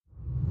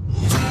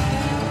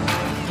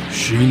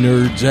She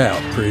Nerds Out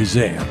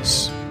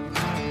presents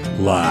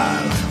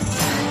Live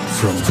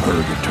from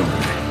Purgatory.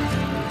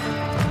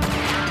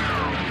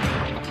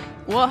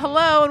 Well,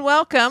 hello and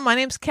welcome. My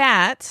name's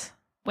Kat.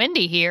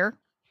 Wendy here.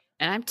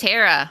 And I'm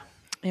Tara.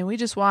 And we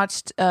just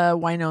watched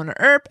Wynonna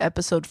Earp,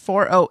 episode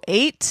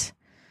 408.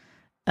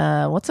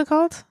 What's it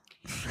called?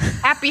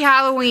 Happy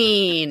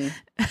Halloween.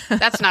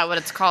 That's not what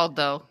it's called,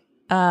 though.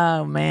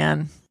 Oh,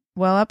 man.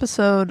 Well,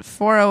 episode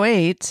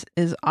 408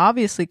 is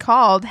obviously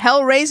called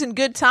Hell Raising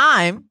Good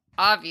Time.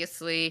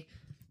 Obviously.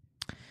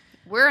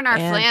 We're in our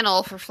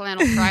flannel for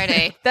Flannel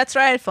Friday. That's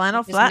right.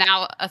 Flannel Friday. It's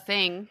now a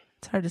thing.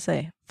 It's hard to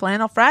say.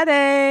 Flannel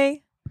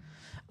Friday.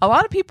 A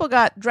lot of people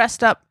got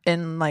dressed up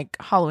in like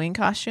Halloween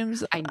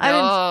costumes. I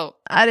know.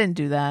 I didn't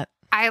do that.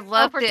 I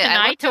loved it.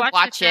 I loved to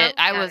watch it.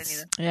 I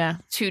was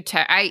too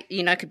tired.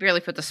 I could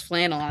barely put this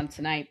flannel on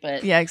tonight,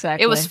 but yeah,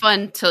 exactly. It was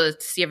fun to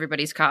see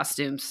everybody's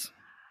costumes.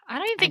 I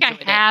don't even think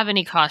I have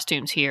any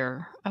costumes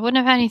here. I wouldn't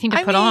have had anything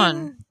to put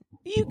on.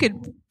 You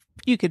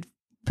could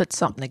put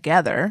something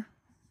together.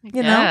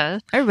 You know,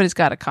 everybody's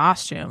got a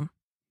costume.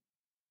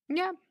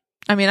 Yeah.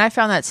 I mean, I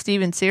found that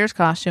Steven Sears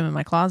costume in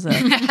my closet.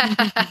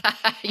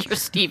 Your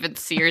Steven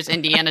Sears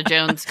Indiana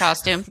Jones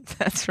costume.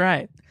 That's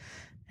right.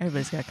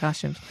 Everybody's got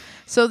costumes.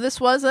 So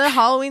this was a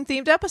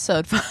Halloween-themed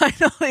episode,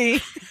 finally.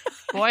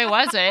 Boy,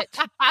 was it.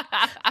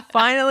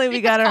 Finally,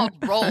 we got our...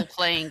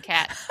 role-playing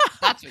cat.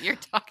 That's what you're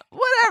talking about.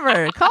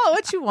 Whatever. Call it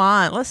what you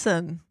want.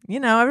 Listen,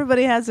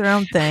 everybody has their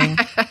own thing.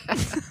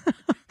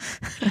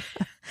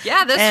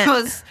 Yeah, this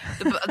was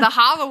the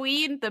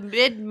Halloween, the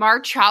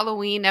mid-March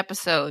Halloween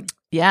episode.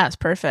 Yeah, it's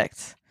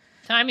perfect.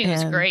 Timing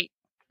was great.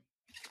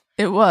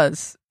 It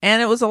was.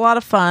 And it was a lot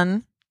of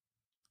fun.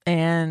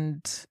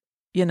 And,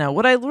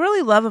 what I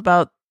really love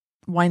about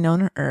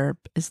Wynonna Earp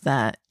is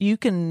that you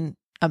can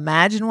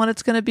imagine what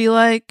it's going to be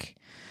like.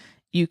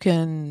 You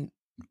can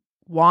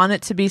want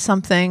it to be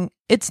something.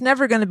 It's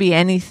never going to be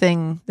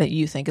anything that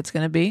you think it's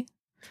going to be.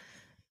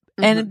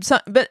 And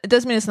but it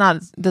doesn't mean it's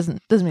not.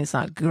 Doesn't mean it's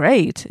not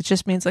great. It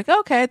just means like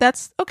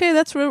that's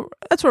where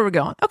we're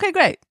going. Okay,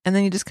 great. And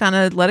then you just kind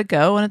of let it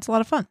go, and it's a lot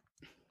of fun.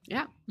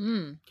 Yeah.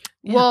 Yeah.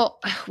 Well,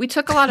 we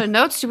took a lot of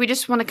notes. Do we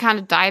just want to kind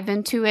of dive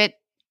into it?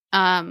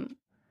 I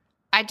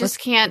just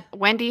can't.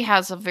 Wendy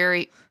has a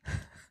very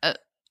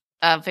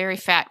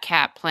fat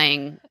cat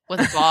playing with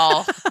a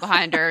ball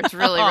behind her. It's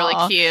really really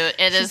cute.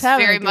 It is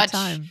very much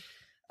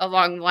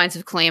along the lines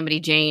of Calamity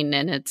Jane,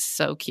 and it's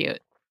so cute.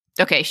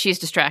 Okay, she's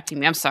distracting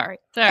me. I'm sorry.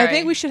 I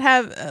think we should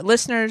have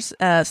listeners,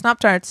 Snop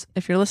Tarts,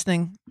 if you're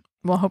listening.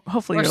 Well,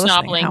 hopefully you're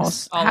listening.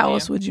 How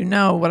else would you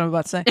know what I'm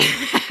about to say?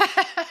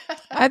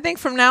 I think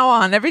from now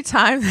on, every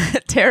time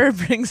that Tara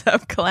brings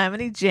up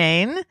Calamity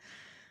Jane,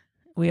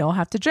 we all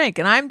have to drink.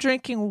 And I'm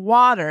drinking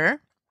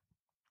water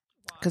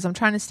because I'm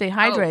trying to stay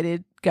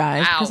hydrated,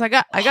 guys. Because I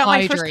got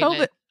my first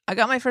COVID. I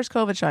got my first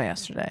COVID shot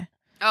yesterday.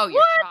 Oh,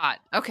 your shot.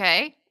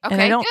 Okay.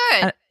 Okay,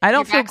 good. I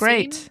don't feel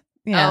great.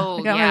 Yeah,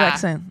 I got my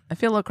vaccine. I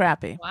feel a little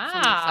crappy. Wow.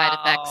 Some side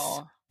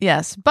effects.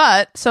 Yes,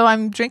 but so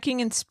I'm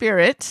drinking in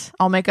spirit.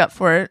 I'll make up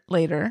for it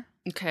later.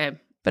 Okay.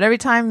 But every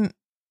time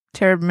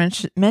Tara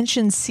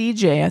mentions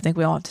CJ, I think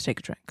we all have to take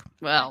a drink.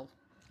 Well,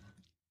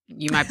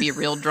 you might be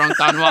real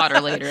drunk on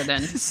water later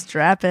then.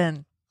 Strap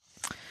in.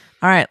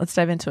 All right, let's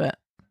dive into it.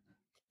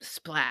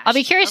 Splash. I'll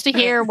be curious to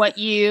hear what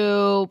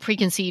you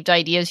preconceived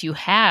ideas you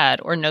had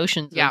or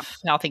notions of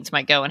how things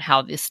might go and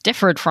how this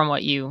differed from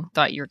what you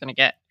thought you were going to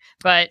get.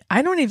 But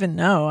I don't even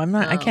know.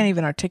 I can't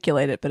even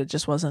articulate it, but it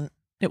just wasn't.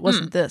 It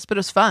wasn't this, but it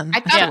was fun. I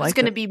thought it was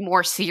going to be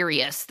more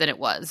serious than it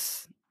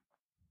was.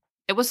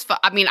 It was fun.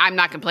 I mean, I'm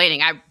not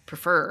complaining. I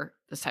prefer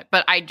this type,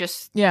 but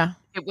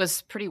it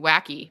was pretty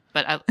wacky.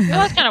 But it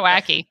was kind of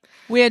wacky.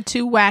 We had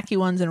two wacky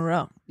ones in a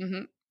row.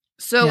 Mm-hmm.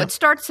 So it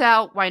starts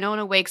out.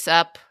 Wynonna wakes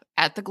up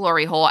at the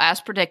glory hole,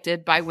 as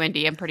predicted by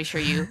Wendy. I'm pretty sure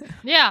you.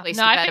 I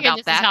figured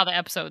this is how the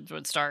episodes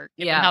would start.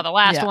 Given how the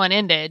last one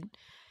ended.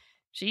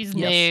 She's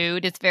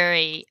nude. It's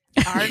very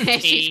artsy.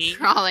 She's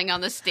crawling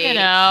on the stage.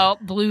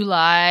 Blue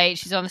light.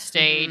 She's on the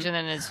stage. And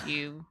then as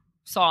you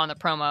saw in the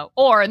promo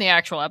or in the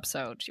actual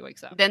episode, she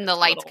wakes up. Then the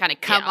lights kind of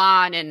come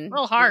on and a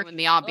little harsh. In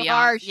the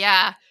ambiance.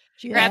 Yeah.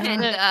 She grabs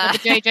the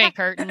JJ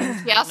curtain.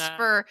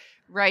 For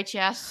right,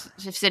 yes.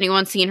 If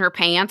anyone's seen her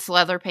pants,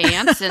 leather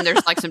pants, and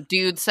there's like some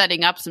dudes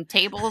setting up some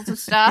tables and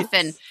stuff,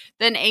 and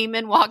then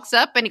Eamon walks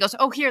up and he goes,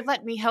 "Oh, here,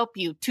 let me help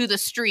you to the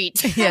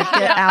street." Yeah,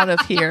 get out of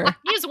here.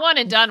 He's one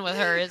and done with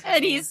her, isn't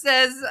and he? He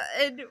says,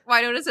 and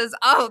Wynonna says,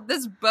 "Oh,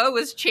 this bow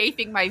is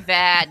chafing my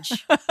vag."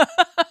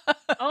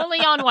 Only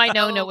on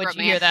Wynonna would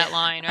you hear that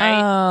line,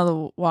 right? Oh,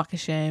 the walk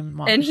of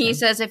shame. He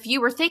says, "If you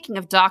were thinking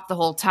of Doc the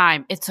whole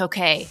time, it's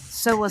okay.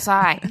 So was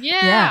I."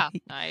 Yeah.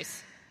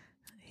 Nice.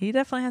 He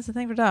definitely has a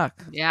thing for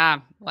Doc. Yeah.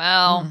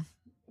 Well,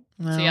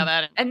 see how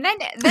that. And then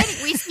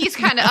we see he's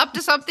kind of up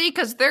to something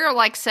because they're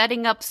like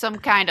setting up some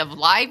kind of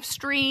live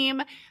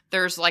stream.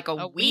 There's like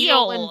a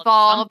wheel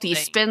involved. He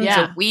spins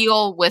a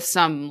wheel with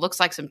looks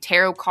like some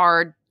tarot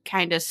card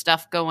kind of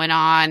stuff going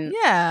on.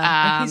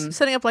 Yeah. He's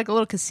setting up like a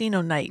little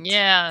casino night.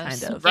 Yeah.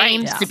 Kind of.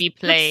 Games to be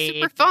played. It's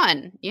super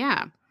fun.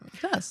 Yeah.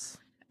 It does.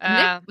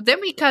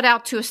 Then we cut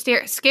out to a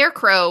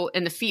scarecrow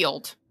in the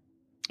field.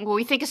 Well,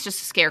 we think it's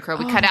just a scarecrow.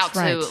 We cut out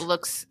to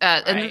looks,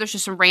 and then there's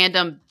just some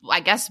random,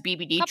 I guess,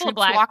 BBD troops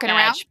walking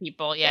around.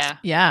 People,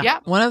 yeah.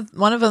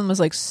 One of them was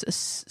like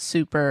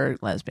super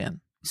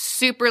lesbian,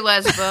 super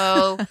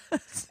lesbo,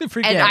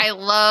 super gay. And I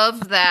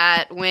love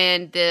that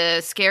when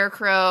the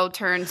scarecrow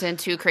turns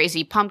into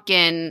Crazy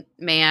Pumpkin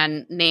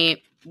Man name,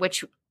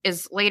 which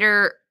is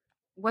later,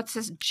 what's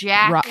his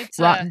Jack?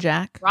 Rotten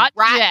Jack.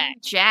 Rotten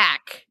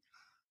Jack.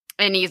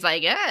 And he's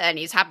like, and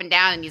he's hopping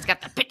down, and he's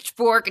got the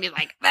pitchfork, and he's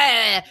like,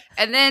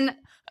 and then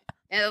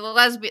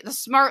the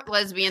smart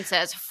lesbian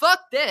says,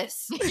 "Fuck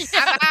this, I'm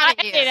out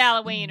of here." I hate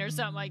Halloween or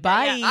something like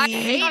Bye. that. Yeah. I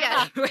hate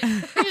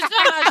Halloween. She's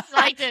not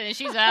liked it, and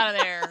she's out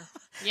of there.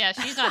 Yeah,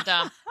 she's not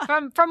dumb.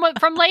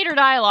 From later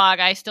dialogue,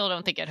 I still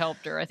don't think it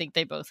helped her. I think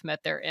they both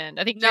met their end.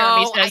 I think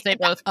Jeremy says they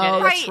both did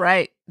it. That's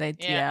right.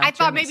 I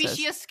thought maybe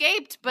she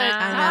escaped, but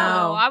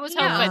no. I was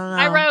hoping.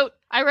 No.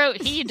 I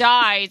wrote he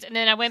dies, and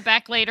then I went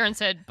back later and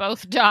said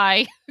both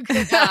die.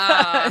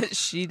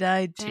 She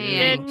died too.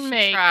 Didn't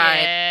make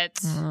it.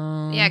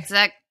 Yeah,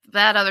 because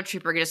that other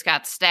trooper just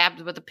got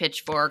stabbed with a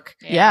pitchfork.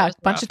 Yeah, a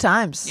bunch of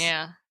times.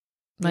 Yeah.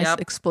 Nice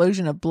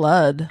explosion of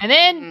blood. And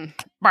then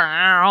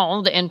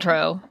the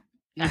intro.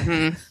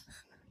 Mm-hmm.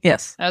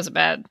 Yes. That was a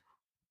bad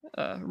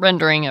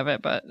rendering of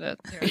it, but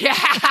that's it.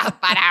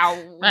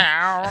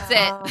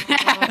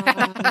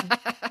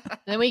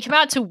 Then we come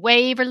out to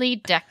Waverly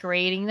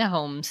decorating the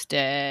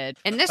homestead.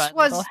 And this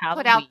was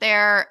put out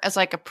there as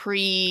like a what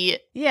is it?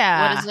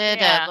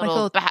 Yeah. A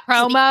little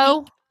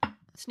promo.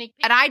 Sneak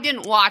peek. And I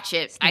didn't watch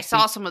it. I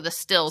saw some of the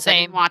stills.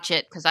 I didn't watch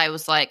it because I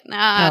was like, nah,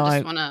 I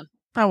just want to.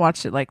 I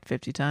watched it like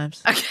 50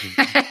 times.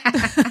 Okay.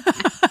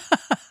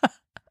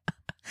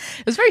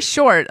 It was very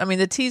short. I mean,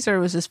 the teaser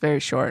was just very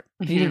short.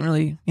 He didn't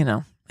really,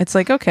 it's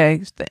like,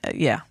 okay,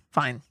 yeah,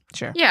 fine,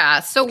 sure. Yeah,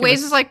 so Waze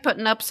is like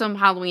putting up some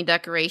Halloween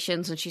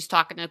decorations, and she's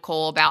talking to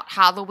Nicole about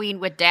Halloween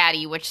with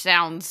Daddy, which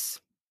sounds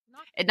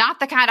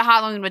not the kind of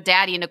Halloween with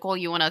Daddy, Nicole,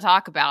 you want to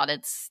talk about.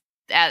 It's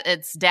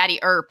Daddy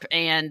Earp,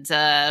 and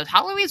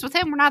Halloween's with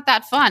him were not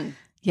that fun.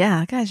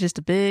 Yeah, that guy's just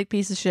a big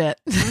piece of shit.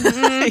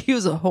 Mm-hmm. He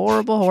was a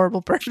horrible,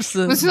 horrible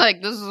person. It was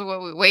like, this is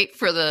what we wait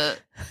for the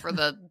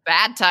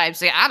bad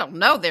times. I don't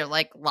know. They're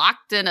like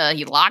locked in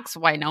he locks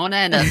Winona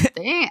in a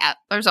thing.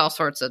 There's all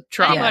sorts of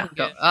trauma.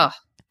 Yeah. Oh,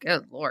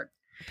 good Lord.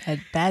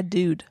 Bad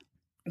dude.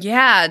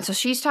 Yeah. And so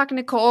she's talking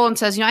to Cole and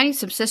says, I need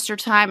some sister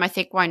time. I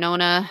think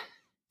Winona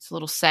is a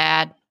little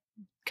sad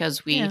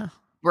because we're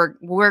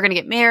going to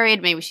get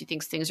married. Maybe she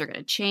thinks things are going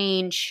to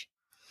change.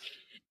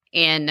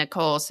 And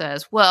Nicole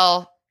says,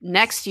 well,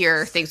 next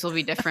year, things will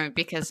be different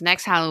because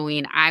next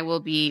Halloween, I will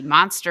be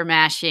monster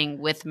mashing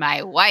with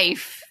my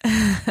wife.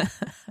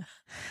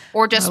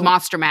 Or just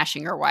monster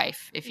mashing her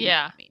wife, if you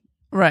know what I mean.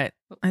 Right.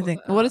 I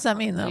think, what does that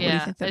mean, though? Yeah. What do you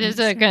think that means? Is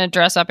it going to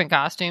dress up in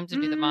costumes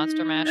and do the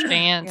monster mash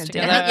dance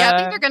together? Yeah, I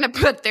think they're going to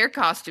put their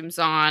costumes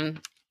on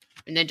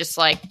and then just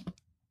like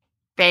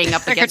bang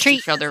up against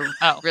each other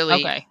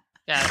really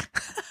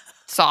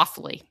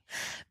softly.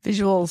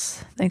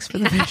 Visuals. Thanks for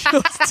the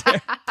visuals, too.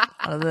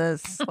 A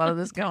lot of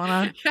this going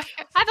on. I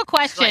have a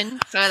question.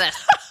 Some of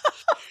this.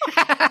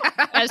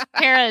 As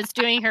Kara is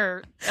doing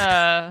her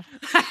hand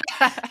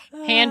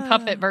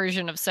puppet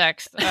version of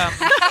sex.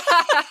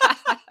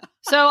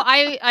 So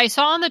I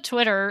saw on the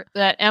Twitter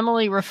that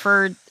Emily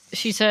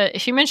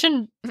she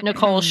mentioned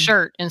Nicole's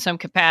shirt in some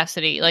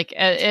capacity, like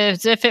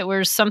as if it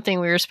was something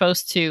we were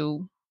supposed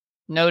to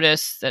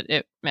notice that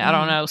I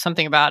don't know,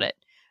 something about it.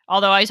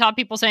 Although I saw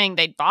people saying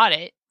they bought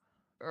it.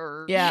 They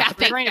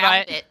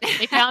found it.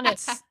 They found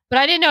it. But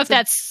I didn't know if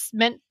that's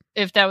meant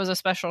if that was a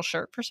special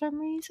shirt for some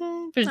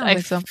reason. But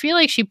I feel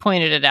like she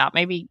pointed it out.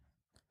 Maybe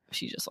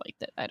she just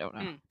liked it. I don't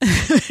know.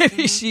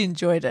 Maybe she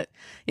enjoyed it.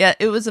 Yeah,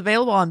 it was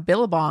available on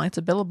Billabong. It's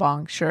a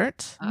Billabong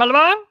shirt.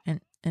 Billabong?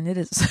 And it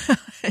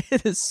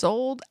is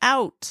sold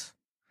out.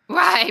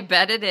 I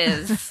bet it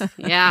is.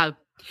 Yeah.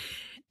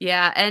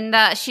 Yeah,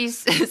 and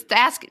she's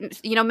asking,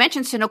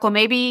 mentions to Nicole,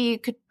 maybe you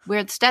could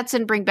wear the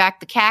Stetson, bring back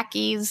the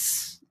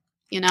khakis,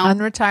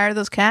 Unretire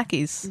those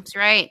khakis. That's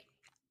right.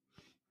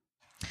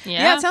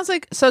 Yeah, it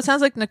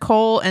sounds like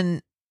Nicole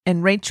and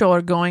Rachel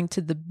are going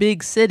to the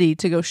big city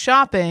to go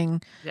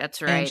shopping.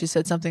 That's right. And she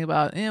said something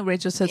about,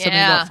 Rachel said something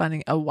about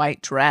finding a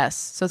white dress.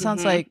 So it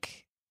sounds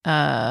like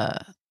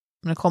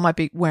Nicole might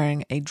be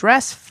wearing a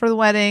dress for the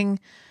wedding,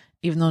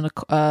 even though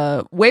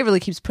Waverly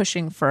keeps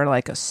pushing for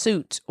like a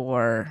suit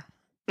or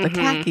the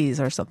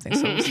khakis or something.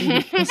 So I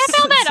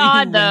found that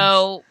odd,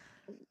 though.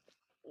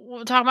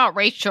 We're talking about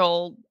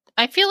Rachel.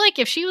 I feel like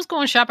if she was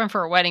going shopping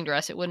for a wedding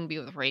dress, it wouldn't be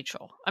with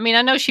Rachel. I mean,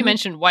 I know she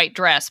mentioned white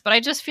dress, but I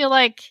just feel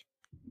like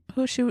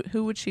who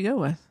would she go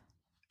with?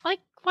 Like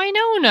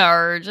Winona,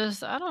 or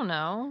just I don't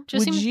know.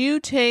 Would you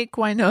take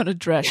Winona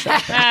dress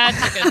shopping?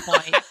 That's a good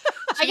point.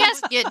 I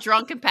guess get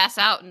drunk and pass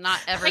out and not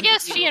ever. I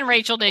guess she and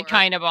Rachel did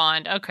kind of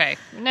bond. Okay,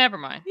 never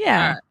mind.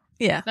 Yeah, right.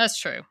 Yeah, that's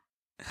true.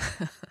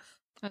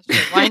 That's true.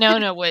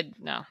 Winona would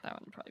that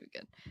would probably be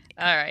good.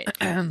 All right.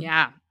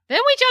 Yeah. Then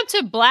we jump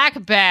to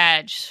Black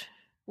Badge,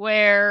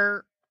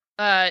 where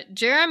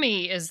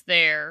Jeremy is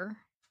there,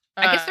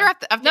 I guess they're at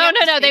the no.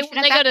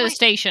 They go to the point?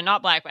 station,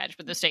 not Black Badge,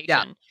 but the station.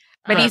 Yeah.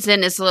 But he's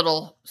in his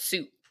little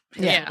suit,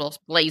 his little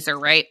blazer,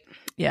 right?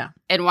 Yeah.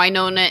 And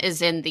Wynonna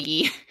is in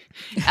the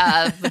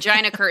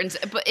vagina curtains,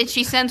 and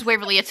she sends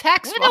Waverly a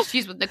text while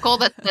she's with Nicole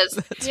that says,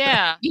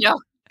 "Yeah,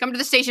 come to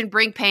the station,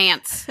 bring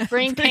pants,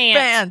 bring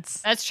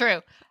pants." That's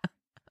true.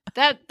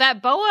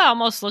 That boa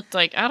almost looked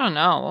like, I don't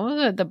know, what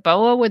was it? The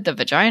boa with the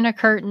vagina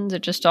curtains.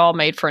 It just all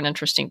made for an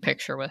interesting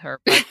picture with her.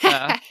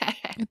 But,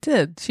 it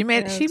did. She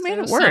made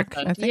it work.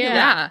 Something. I think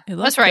it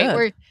that's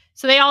right.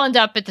 So they all end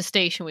up at the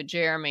station with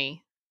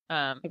Jeremy.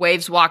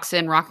 Waves walks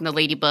in, rocking the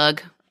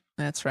ladybug.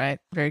 That's right.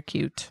 Very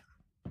cute.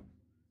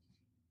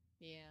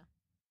 Yeah.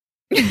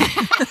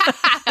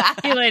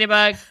 Hey,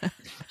 ladybug.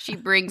 She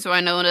brings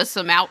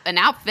Wynonna an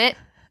outfit.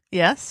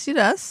 Yes, she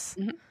does.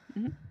 Mm-hmm.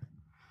 Mm-hmm.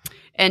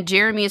 And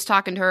Jeremy is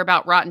talking to her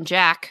about Rotten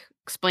Jack,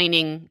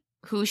 explaining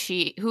who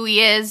he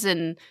is,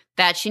 and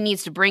that she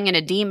needs to bring in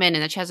a demon,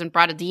 and that she hasn't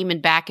brought a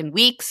demon back in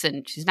weeks,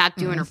 and she's not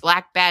doing her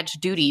Black Badge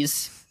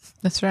duties.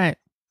 That's right.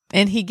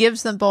 And he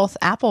gives them both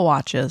Apple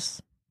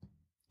Watches.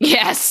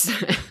 Yes.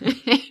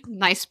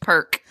 Nice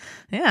perk.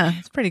 Yeah,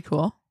 it's pretty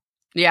cool.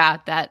 Yeah,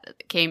 that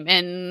came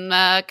in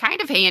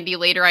kind of handy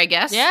later, I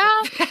guess. Yeah.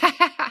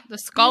 The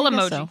skull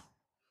emoji. So.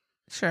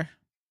 Sure.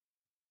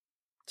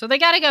 So they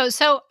got to go.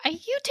 So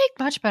you take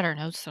much better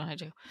notes than I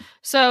do.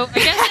 So I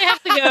guess they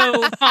have to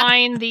go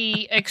find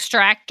the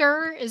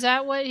extractor. Is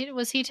that what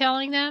was he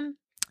telling them?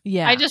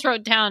 Yeah. I just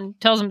wrote down,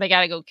 tells them they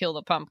got to go kill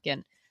the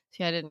pumpkin.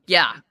 See, I didn't.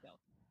 Yeah.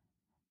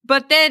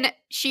 But then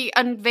she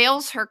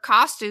unveils her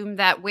costume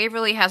that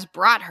Waverly has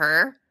brought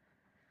her.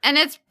 And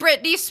it's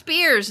Britney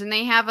Spears. And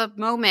they have an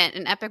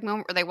epic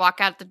moment where they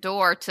walk out the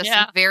door to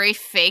some very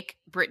fake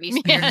Britney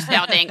Spears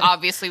sounding.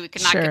 Obviously, we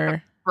could not get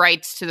the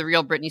rights to the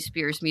real Britney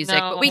Spears music,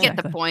 but we get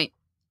the point.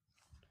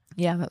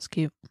 Yeah, that's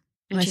cute.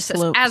 And nice she says,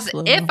 slope, as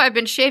if I've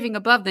been shaving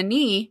above the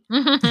knee.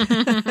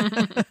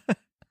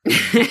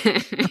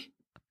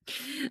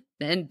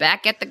 Then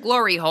back at the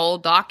glory hole,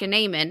 Doc and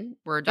Eamon,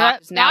 where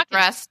Doc is now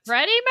dressed.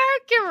 Freddie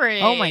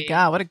Mercury. Oh my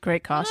God, what a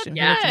great costume.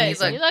 He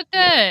looked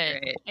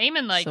good.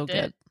 Eamon liked so it.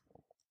 Good.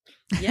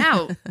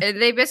 Yeah.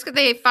 And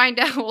they find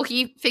out,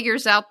 he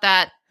figures out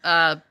that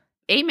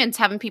Eamon's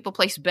having people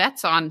place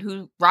bets on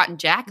who Rotten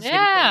Jack is going to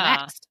kill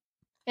next.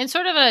 In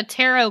sort of a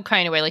tarot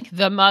kind of way, like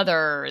the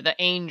mother, the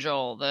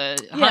angel, the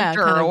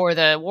hunter, or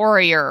the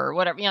warrior, or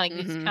whatever. Like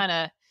these kind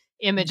of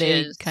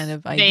images. Vague kind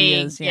of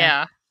ideas.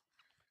 Yeah.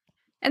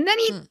 And then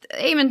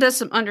Eamon does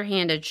some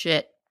underhanded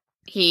shit.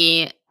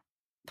 He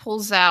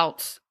pulls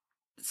out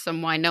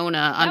some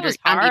Wynonna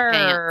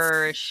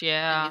underpants.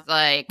 Yeah. He's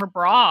like, her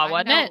bra,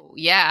 wasn't it?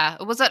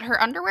 Yeah. Was it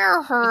her underwear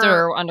or her? Was it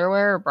her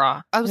underwear or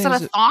bra? Oh, was it a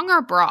thong or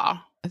a bra?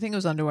 I think it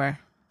was underwear.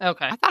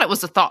 Okay. I thought it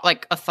was a thong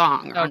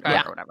or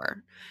underwear or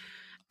whatever.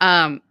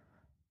 And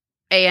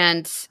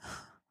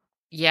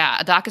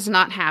Doc is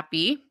not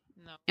happy.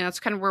 No. And that's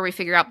kind of where we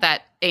figure out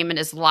that Eamon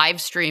is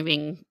live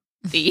streaming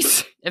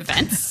these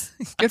events.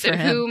 Good for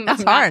him. That's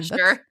I'm hard. Not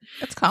sure.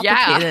 That's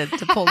complicated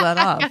to pull that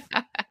off.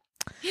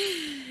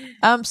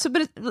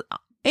 But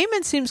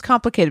Eamon seems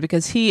complicated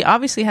because he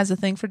obviously has a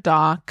thing for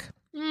Doc.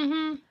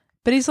 Mm-hmm.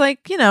 But he's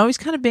like, he's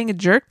kind of being a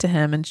jerk to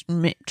him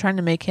and trying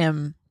to make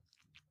him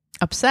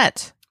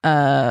upset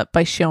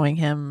by showing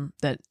him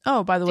that,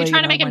 oh, by the way,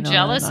 trying to make him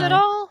jealous at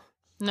all?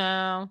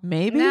 No.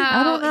 Maybe? No.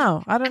 I don't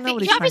know. I don't know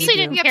what he's trying to do. He obviously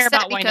didn't care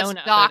about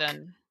Wynonna Doc, other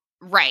than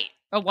right.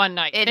 a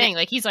one-night thing.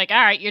 Like, he's like, all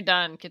right, you're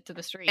done. Get to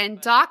the street. And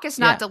Doc is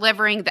not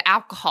delivering the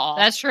alcohol.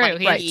 That's true.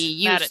 Like he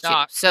used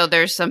to. So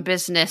there's some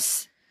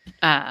business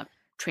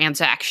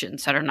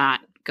transactions that are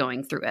not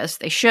going through as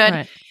they should.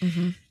 Right.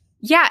 Mm-hmm.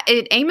 Yeah,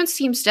 Eamon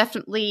seems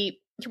definitely...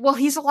 Well,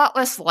 he's a lot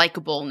less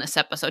likable in this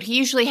episode. He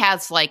usually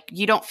has,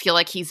 you don't feel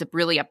like he's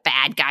really a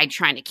bad guy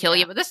trying to kill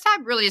you, but this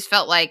time really just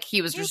felt like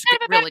he was just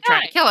really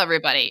trying to kill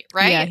everybody,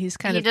 right? Yeah, he's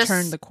kind of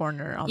turned the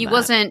corner on that. He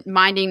wasn't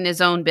minding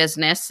his own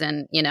business,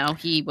 and,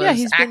 he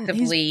was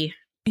actively...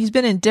 He's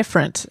been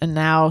indifferent, and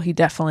now he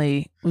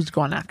definitely was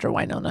going after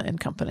Wynonna and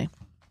company.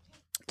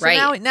 So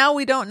right. Now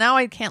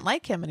I can't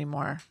like him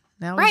anymore.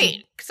 Now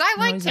right, because I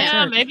liked him.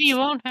 Yeah, maybe you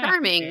won't have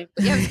charming.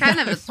 Yeah, he's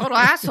kind of a total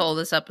asshole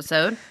this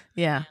episode.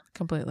 Yeah,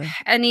 completely.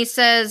 And he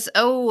says,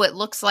 "Oh, it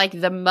looks like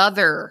the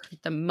mother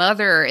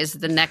is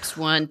the next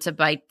one to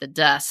bite the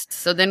dust."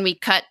 So then we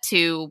cut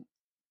to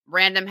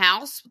random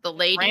house with the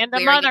lady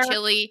wearing a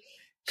chili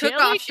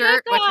cook-off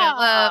shirt, which I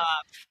love.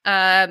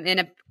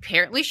 And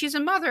apparently she's a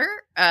mother.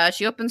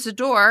 She opens the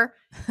door,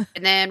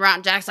 and then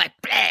Rotten Jack's like,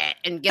 bleh,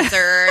 and gets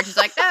her. And she's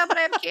like, no, but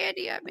I have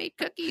candy. I made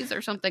cookies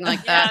or something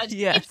like that.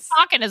 Yeah, keeps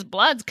talking. His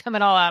blood's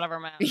coming all out of her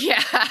mouth.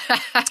 Yeah.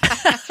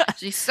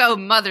 She's so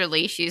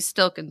motherly. She's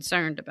still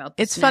concerned about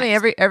this. It's funny.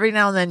 Every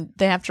now and then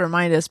they have to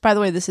remind us, by the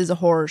way, this is a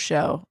horror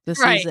show. This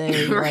is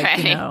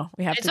a,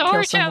 we have to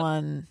kill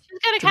someone. She's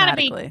going to kind of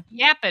be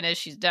yapping as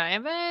she's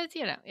dying, but,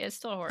 it's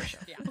still a horror show.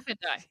 Yeah, who could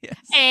die? Yes.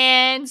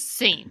 And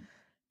scene.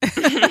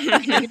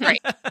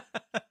 Great.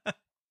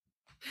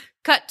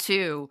 Cut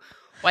to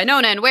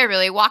Wynonna and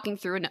Waverly walking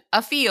through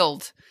a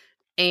field,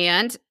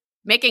 and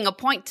making a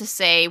point to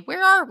say,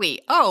 where are we?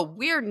 Oh,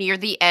 we're near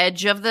the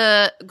edge of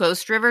the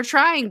Ghost River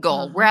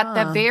Triangle. We're at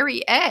the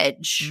very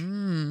edge.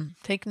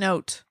 Take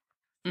note.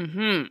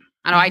 Mm-hmm.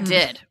 I know I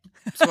did.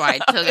 That's why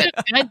I took it.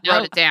 I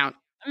wrote it down.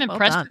 I'm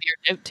impressed with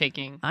your note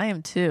taking. I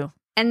am too.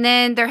 And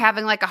then they're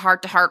having like a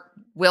heart-to-heart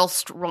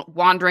whilst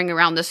wandering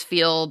around this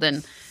field,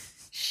 and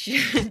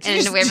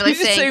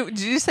Waverly's saying, "Did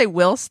you say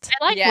whilst?"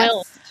 I like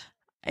whilst.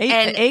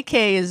 AK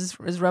is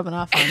rubbing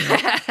off on me.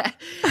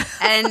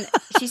 And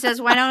she says,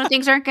 "Wynonna,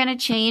 things aren't going to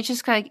change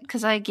just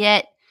because I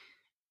get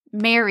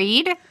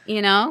married,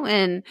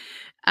 And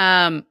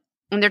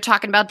they're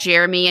talking about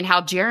Jeremy and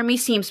how Jeremy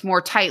seems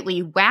more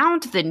tightly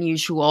wound than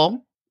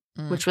usual,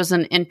 which was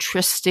an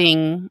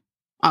interesting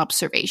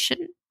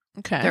observation.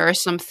 Okay, there are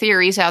some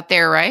theories out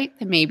there, right?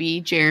 That maybe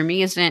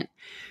Jeremy isn't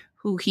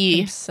who he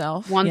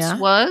himself once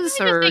was,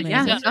 or a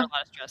lot of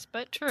stress,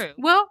 but true.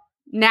 Well,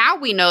 now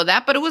we know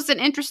that, but it was an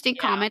interesting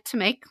comment to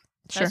make.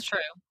 That's true.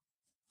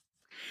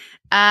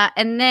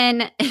 And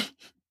then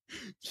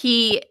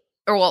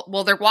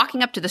they're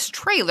walking up to this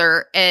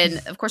trailer,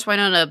 and of course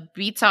Wynonna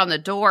beats on the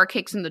door,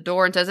 kicks in the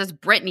door, and says, "It's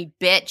Brittany,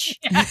 bitch."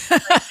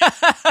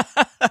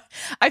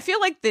 I feel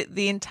like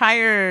the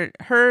entire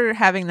her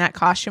having that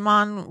costume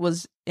on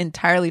was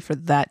entirely for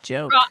that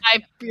joke.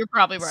 You're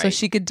probably right. So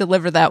she could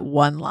deliver that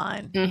one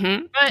line.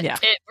 Mm-hmm. But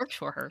it worked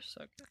for her.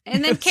 So.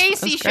 And then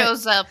Casey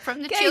shows up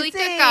from the chili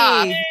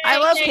cook-off. I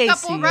love Casey. A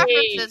couple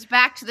references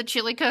back to the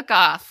chili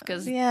cook-off.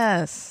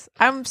 Yes.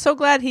 I'm so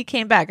glad he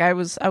came back. I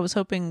was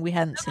hoping we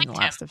hadn't seen the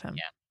last of him.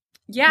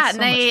 Yeah,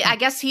 and I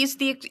guess he's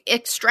the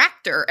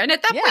extractor. And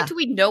at that point, do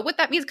we know what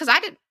that means? Because I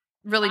didn't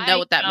really know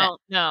what that meant.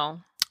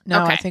 No.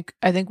 No, okay.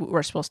 I think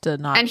we're supposed to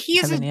not. And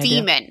he's a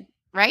demon,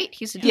 right?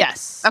 He's a demon.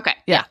 Yes. Okay.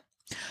 Yeah.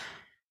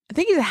 I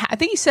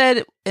think he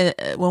said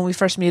when we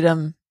first meet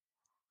him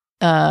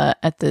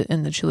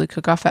in the chili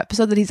cook-off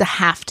episode that he's a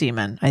half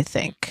demon. I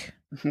think.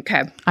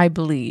 Okay. I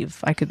believe.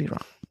 I could be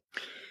wrong.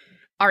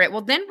 All right.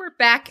 Well, then we're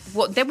back.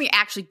 Well, then we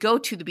actually go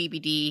to the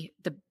BBD,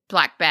 the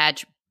Black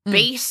Badge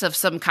base of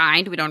some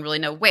kind. We don't really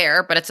know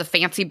where, but it's a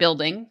fancy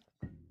building.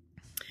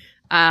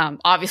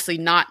 Obviously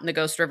not in the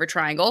Ghost River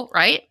Triangle,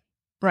 right?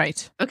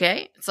 Right.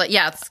 Okay. It's like,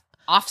 it's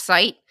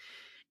off-site.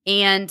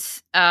 And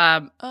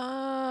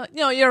no,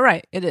 you're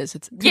right. It is.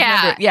 It's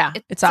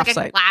it's off-site.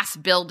 Like a glass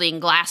building,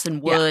 glass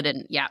and wood,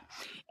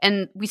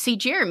 and we see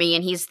Jeremy,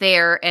 and he's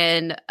there,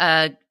 and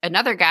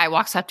another guy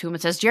walks up to him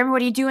and says, "Jeremy,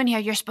 what are you doing here?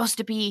 You're supposed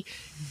to be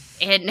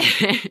in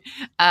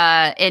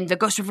the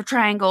Ghost River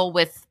Triangle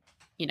with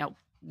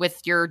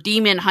your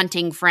demon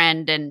hunting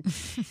friend." And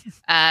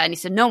he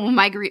said, "No,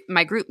 my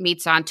group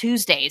meets on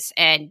Tuesdays,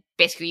 and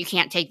basically you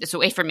can't take this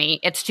away from me.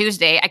 It's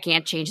Tuesday. I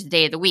can't change the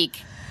day of the week."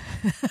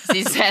 So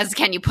he says,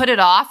 "Can you put it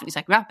off?" And he's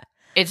like, "No,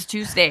 it's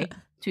Tuesday.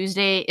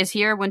 Tuesday is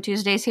here when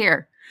Tuesday's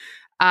here."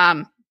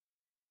 And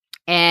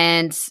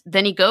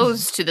then he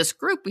goes to this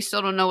group. We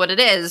still don't know what it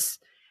is.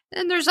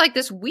 And there's like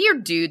this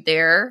weird dude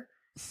there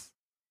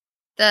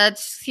that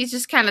he's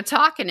just kind of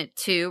talking it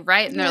to,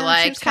 right? And they're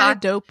like, kind of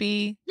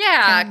dopey.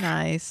 Yeah.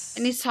 Nice.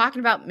 And he's talking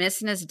about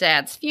missing his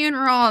dad's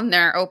funeral, and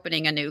they're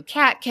opening a new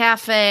cat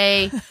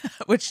cafe.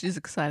 Which is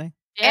exciting.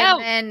 Yeah.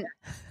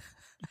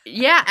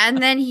 And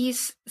then he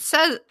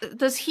says,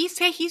 does he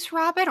say he's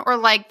Robin, or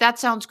like, that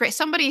sounds great?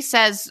 Somebody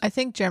says, I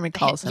think Jeremy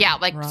calls him. Yeah,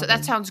 like, Robin. So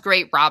that sounds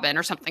great, Robin,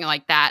 or something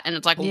like that. And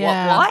it's like,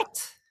 yeah.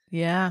 What?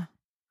 Yeah.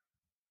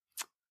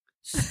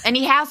 And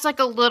he has like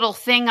a little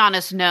thing on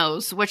his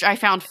nose, which I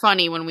found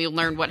funny when we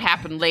learned what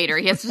happened later.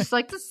 He has just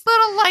like this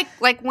little,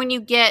 like when you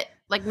get,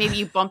 like maybe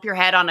you bump your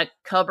head on a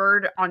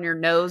cupboard on your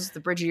nose, the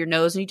bridge of your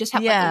nose, and you just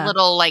have like a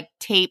little like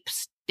tape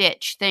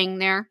stitch thing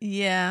there.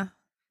 Yeah.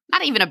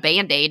 Not even a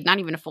Band-Aid, not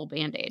even a full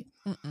Band-Aid.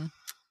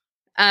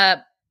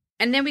 And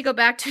then we go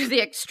back to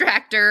the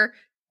extractor.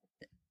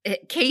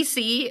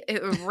 Casey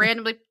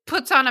randomly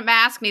puts on a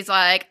mask, and he's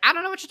like, "I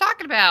don't know what you're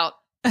talking about."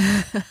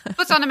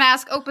 Puts on a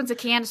mask, opens a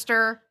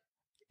canister.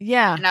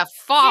 Yeah. And a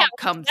fog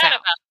comes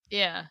out.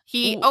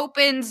 He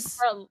opens,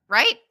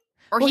 right?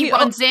 Or he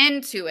runs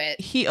into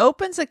it. He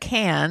opens a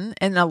can,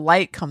 and a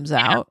light comes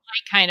out.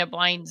 Light kind of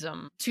blinds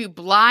them. To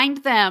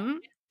blind them.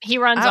 He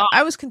runs off.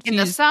 I was confused.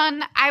 In the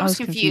sun, I was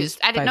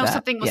confused. I didn't know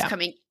something was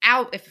coming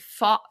out.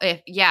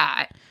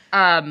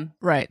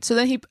 Right. So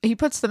then he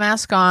puts the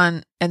mask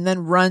on and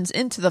then runs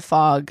into the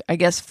fog, I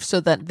guess, so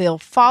that they'll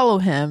follow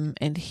him,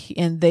 and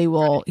they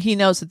will. He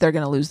knows that they're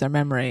going to lose their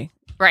memory.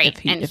 Right.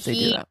 If they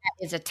do that.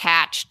 Is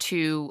attached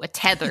to a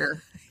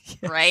tether,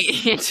 right?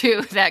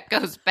 That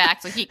goes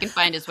back so he can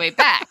find his way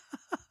back.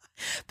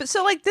 But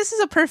so, like, this is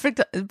a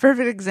perfect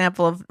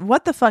example of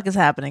what the fuck is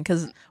happening,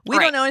 because we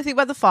don't know anything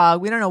about the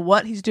fog. We don't know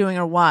what he's doing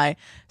or why.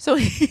 So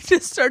he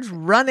just starts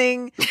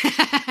running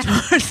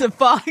towards the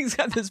fog. He's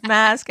got this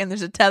mask, and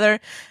there's a tether,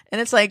 and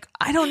it's like,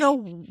 I don't know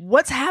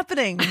what's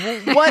happening.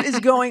 What is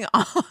going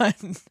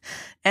on?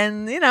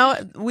 And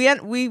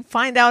we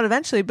find out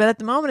eventually. But at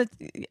the moment,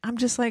 I'm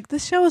just like,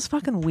 this show is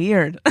fucking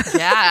weird.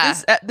 Yeah,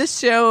 this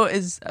show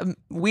is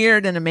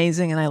weird and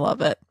amazing, and I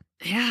love it.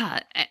 Yeah.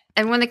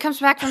 And when it comes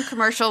back from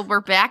commercial,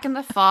 we're back in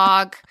the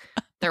fog.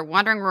 They're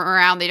wandering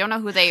around. They don't know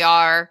who they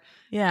are.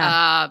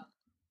 Yeah.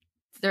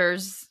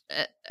 There's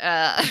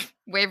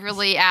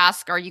Waverly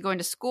asks, "Are you going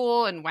to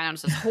school?" And Winona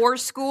says,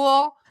 "Horse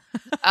school."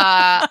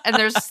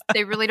 And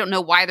they really don't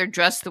know why they're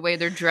dressed the way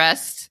they're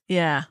dressed.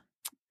 Yeah.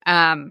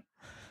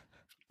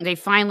 They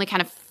finally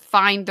kind of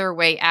find their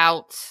way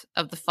out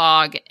of the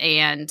fog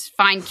and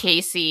find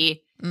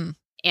Casey,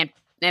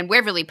 and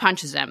Waverly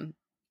punches him.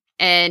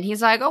 And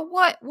he's like, "Oh,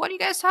 what are you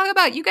guys talking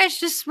about? You guys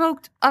just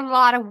smoked a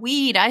lot of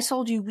weed. I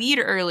sold you weed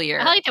earlier."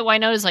 I like that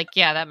Winona's like,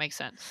 yeah, that makes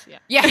sense. Yeah.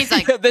 Yeah, he's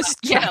like, This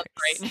yeah,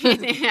 tracks.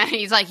 great.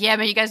 He's like, "Yeah,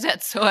 man, you guys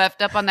got so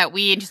effed up on that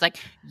weed." And she's like,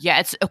 "Yeah,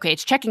 it's okay.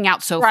 It's checking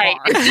out so Right.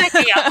 far." It's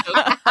checking out so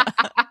far.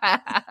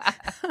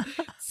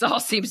 So all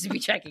seems to be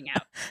checking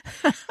out.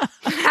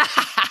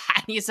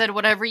 He said,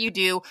 "Whatever you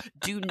do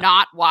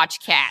not watch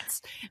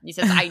Cats." And he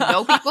says, "I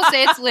know people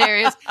say it's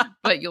hilarious,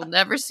 but you'll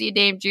never see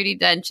Dame Judi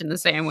Dench in the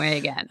same way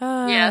again."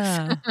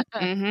 Yes.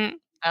 Mm-hmm.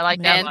 I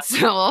like that And one.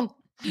 so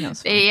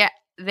Yes.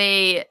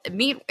 they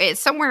meet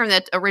somewhere in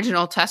the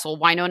original tussle.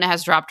 Winona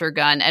has dropped her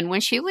gun, and when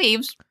she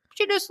leaves,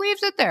 she just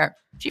leaves it there.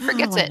 She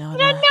forgets it. I don't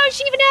know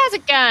she even has a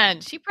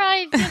gun. She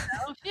probably,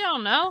 she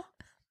don't know.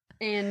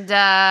 And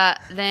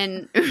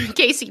then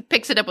Casey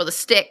picks it up with a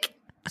stick.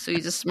 So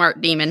he's a smart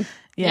demon.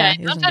 Yeah, he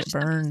don't doesn't touch get the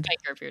burned.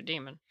 Spiker if you're a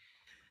demon.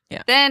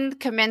 Then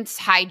commence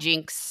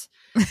hijinks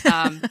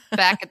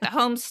back at the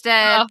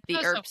homestead. Oh, The that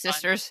was so Earp fun.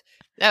 sisters.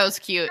 That was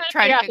cute.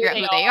 Trying to figure out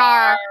who they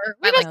are.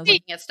 We I must like be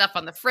looking at stuff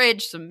on the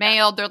fridge, some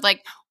mail. They're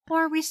like, "Oh,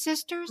 are we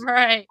sisters?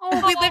 right.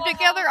 Oh, we live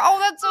together. Oh,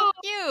 that's so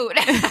cute."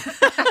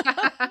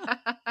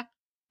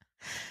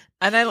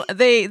 And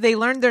they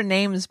learned their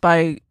names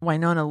by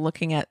Winona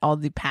looking at all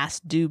the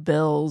past due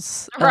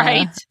bills,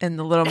 Right. in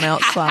the little mail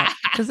slot,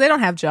 because they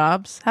don't have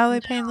jobs. How are they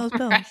paying those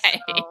bills? Right.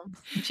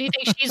 She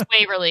thinks she's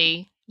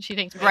Waverly. She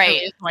thinks Waverly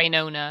Right. is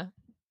Winona.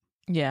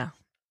 Yeah,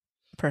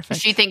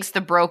 perfect. She thinks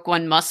the broke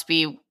one must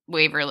be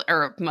Waverly,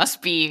 or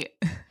must be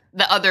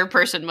the other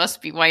person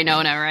must be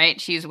Winona,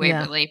 right? She's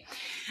Waverly,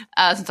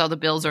 since all the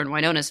bills are in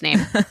Winona's name.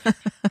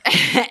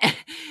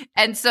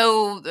 And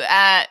so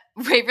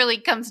Waverly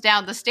comes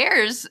down the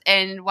stairs,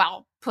 and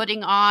while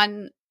putting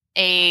on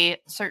a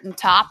certain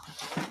top,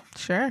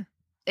 Sure.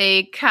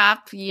 a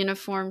cop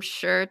uniform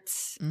shirt,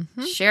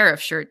 Mhm.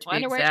 sheriff shirt to be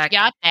Wonder where she exact,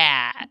 got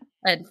that.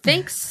 and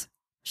thinks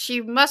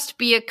she must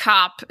be a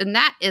cop, and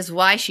that is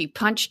why she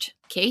punched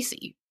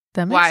Casey.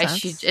 That makes Why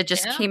sense. it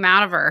just Yeah. came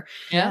out of her.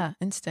 yeah,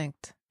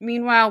 instinct.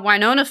 Meanwhile,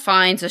 Winona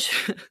finds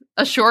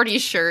a shorty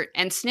shirt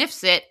and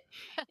sniffs it.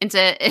 And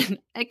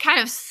it kind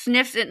of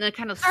sniffs it and it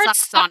kind of Starts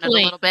sucks on it a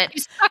suckling. little bit.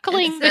 She's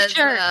suckling And the says,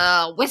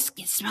 shirt.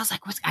 Whiskey. It smells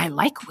like whiskey. I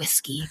like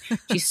whiskey.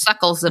 She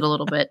suckles it a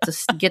little bit to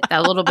get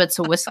that little bits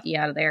of whiskey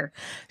out of there.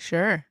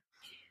 Sure.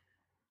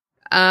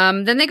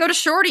 Then they go to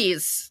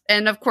Shorty's.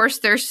 And of course,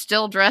 they're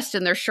still dressed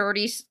in their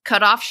Shorty's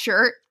cut-off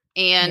shirt.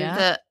 And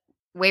Yeah.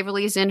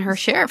 Waverly's in her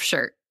sheriff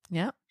shirt.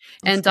 Yep.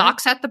 And That's good.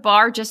 Doc's at the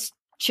bar just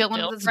chilling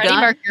Still with his Freddie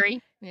gun.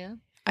 Mercury. Yeah.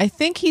 I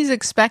think he's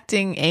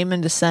expecting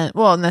Eamon to send.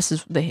 Well, and this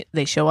is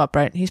they show up,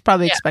 right? He's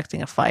probably Yeah.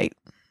 expecting a fight.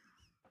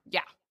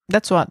 Yeah.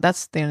 That's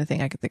the only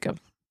thing I could think of.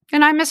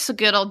 And I miss the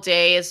good old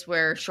days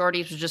where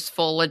Shorty's was just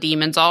full of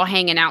demons, all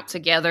hanging out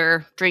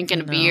together,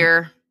 drinking a No.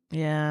 beer.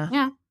 Yeah.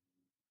 Yeah.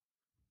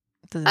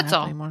 Doesn't That's happen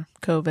all. anymore.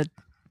 COVID.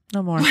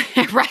 No more.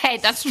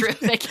 Right, that's true.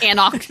 They can't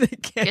all. they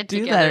can't get do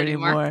together that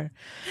anymore. anymore.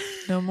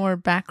 No more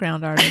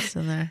background artists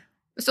in there.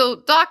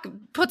 So Doc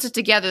puts it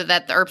together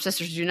that the Earp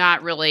sisters do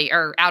not really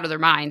are out of their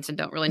minds and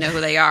don't really know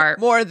who they are.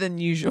 More than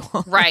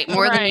usual. Right,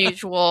 more than Right.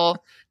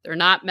 usual. They're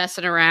not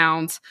messing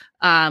around.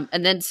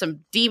 And then some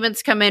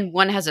demons come in.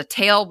 One has a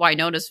tail.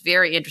 Winona's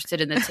very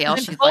interested in the tail.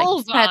 And She's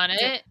pulls like, on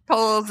it.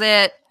 Pulls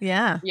it.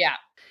 Yeah. Yeah.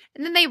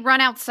 And then they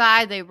run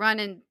outside. They run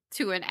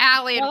into an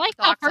alley. Well, And I like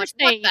how Doc's first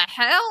what they- the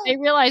hell? They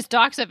realize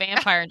Doc's a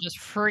vampire and just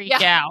freak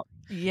Yeah. out.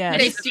 Yes.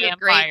 They He's a see a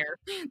great- vampire.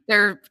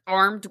 They're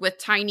armed with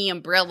tiny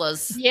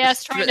umbrellas.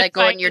 Yes, trying that to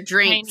go in fight your with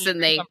drinks, tiny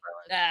and they.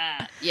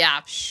 umbrellas.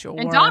 Yeah. Sure.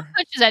 And Doc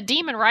punches that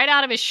demon right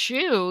out of his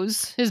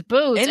shoes, his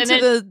boots, into and then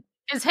the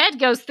his head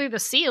goes through the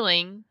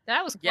ceiling.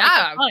 That was quite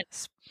Yeah. the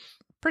punch.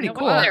 pretty No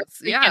cool. wonder Yes,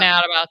 They're freaking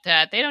out about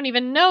that. They don't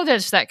even know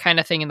there's that kind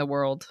of thing in the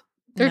world.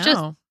 They're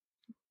just No.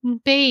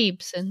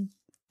 babes and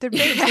they're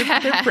babes.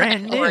 They're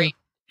brand new. Right.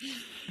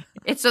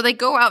 And so they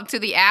go out to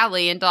the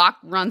alley, and Doc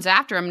runs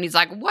after him, and he's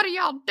like, "What are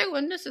y'all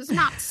doing? This is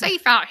not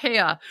safe out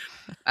here."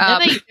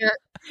 Then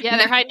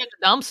they're hiding in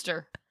the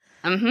dumpster.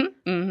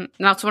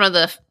 That's one of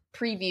the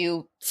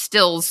preview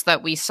stills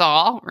that we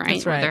saw, right?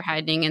 That's Where right. they're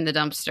hiding in the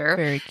dumpster.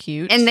 Very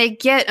cute. And they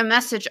get a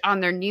message on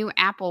their new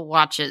Apple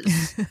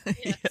Watches,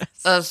 yes.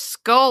 a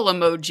skull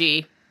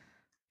emoji,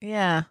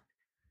 Yeah.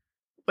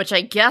 which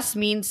I guess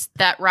means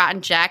that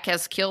Rotten Jack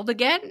has killed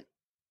again.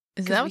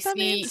 Is 'Cause that we what that see-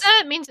 means?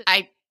 That means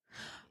I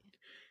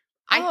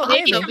Oh, thought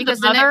maybe. so, From because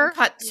the then mother? it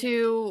cut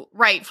to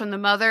from the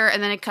mother,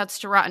 and then it cuts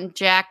to Rotten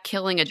Jack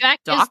killing a Jack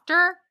is-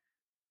 doctor.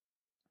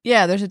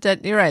 Yeah, there's a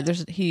dead. You're right.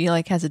 He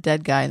has a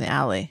dead guy in the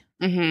alley.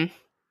 Mm-hmm.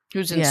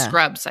 Who's in Yeah.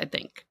 Scrubs, I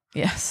think.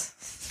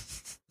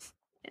 Yes.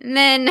 And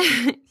then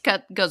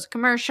goes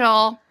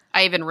commercial.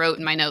 I even wrote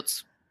in my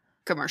notes,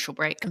 commercial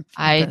break.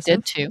 I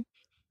Impressive. did too.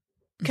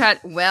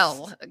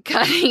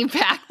 Cutting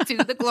back to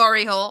the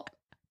glory hole,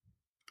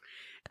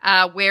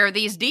 where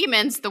these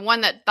demons, the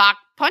one that Doc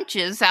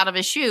punches out of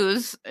his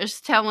shoes,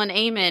 is telling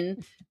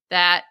Eamon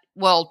that,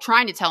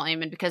 trying to tell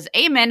Eamon, because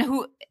Eamon,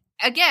 who,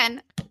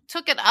 again,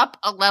 took it up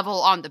a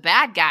level on the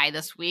bad guy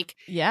this week,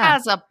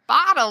 has a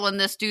bottle in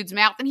this dude's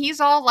mouth, and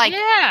he's all like,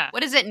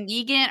 what is it,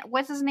 Negan?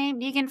 What's his name?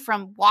 Negan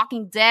from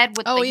Walking Dead?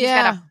 He's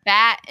got a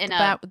bat and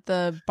bat with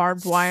the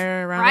barbed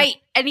wire around it.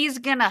 And he's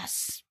gonna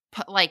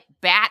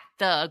bat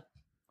the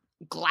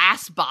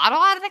glass bottle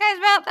out of the guy's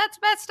mouth. That's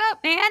messed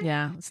up, man.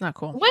 Yeah, it's not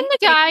cool. When the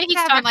guy he's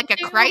having like a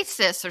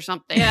crisis or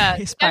something. Yeah,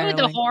 he's with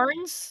the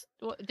horns.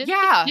 Did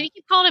he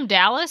keep calling him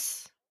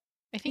Dallas?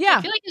 I feel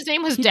like his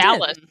name was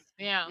Dallas. Did.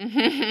 Yeah.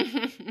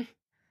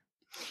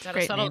 Got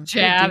Great a subtle name.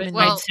 jab in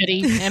Night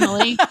City,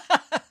 Emily.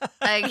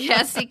 I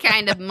guess he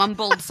kind of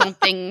mumbled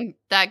something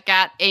that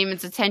got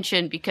Eamon's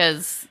attention,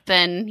 because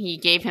then he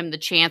gave him the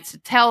chance to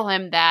tell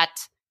him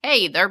that,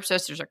 hey, the Earp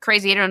Sisters are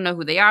crazy. I don't know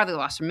who they are. They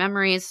lost their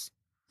memories.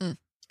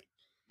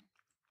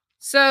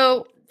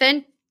 So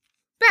then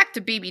back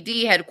to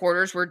BBD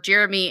headquarters, where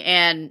Jeremy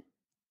and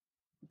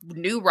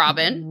new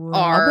Robin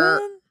are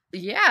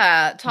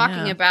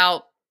talking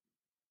about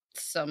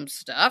some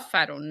stuff.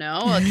 I don't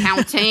know,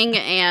 accounting.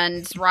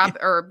 And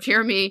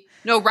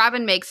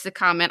Robin makes the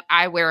comment,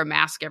 I wear a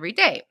mask every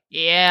day.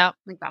 Yeah.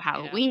 Think about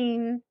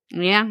Halloween.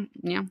 Yeah.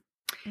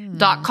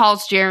 Doc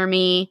calls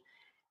Jeremy.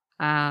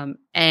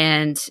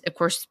 And of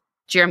course,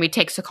 Jeremy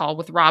takes a call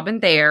with Robin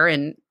there,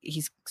 and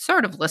he's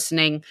sort of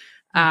listening.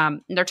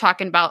 They're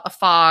talking about a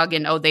fog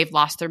and, they've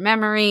lost their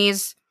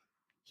memories.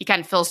 He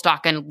kind of fills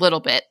Doc in a little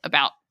bit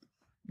about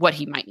what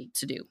he might need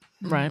to do.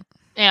 Right.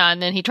 Yeah,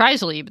 and then he tries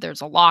to leave, but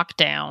there's a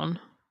lockdown.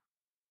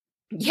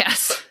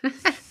 Yes.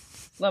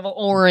 Level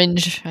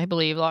orange, I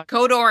believe.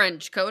 Code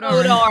orange. Code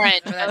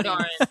orange.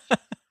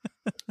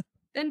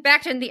 Then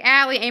back in the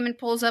alley, Eamon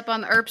pulls up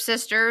on the Earp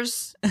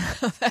Sisters.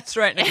 That's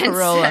right, in a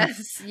Corolla.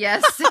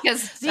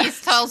 Because he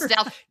tells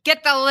Del,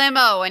 get the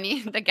limo.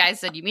 And the guy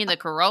said, you mean the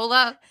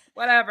Corolla?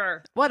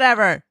 Whatever.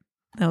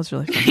 That was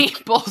really funny.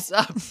 He pulls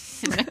up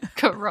in a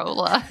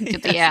Corolla to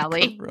the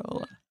alley.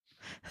 Corolla.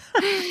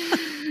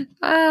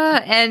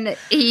 And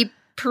he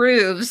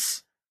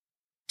proves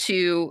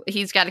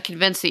he's got to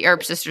convince the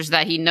Earp Sisters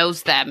that he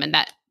knows them and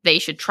that they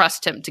should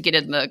trust him to get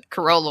in the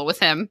Corolla with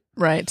him.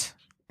 Right.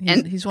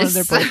 He's one of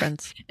their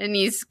boyfriends. And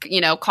he's,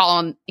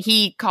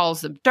 he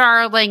calls them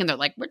darling, and they're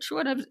like, which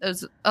one of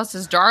us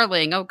is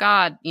darling? Oh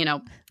God,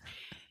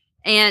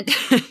 And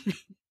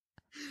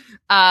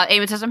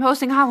Eamon says, I'm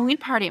hosting a Halloween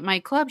party at my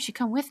club. You should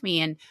come with me,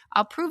 and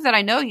I'll prove that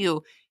I know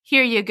you.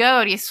 Here you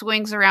go. And he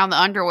swings around the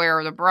underwear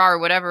or the bra or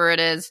whatever it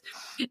is.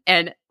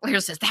 And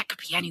Claire says, that could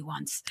be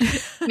anyone's.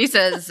 And he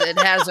says, it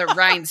has a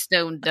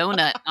rhinestone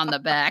donut on the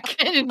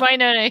back. And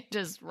Winona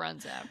just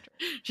runs after.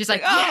 She's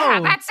like,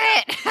 yeah, that's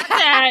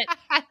it.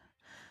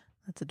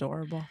 That's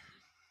adorable.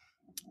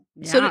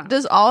 Yeah. So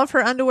does all of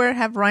her underwear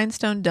have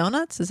rhinestone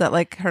donuts? Is that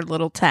like her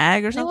little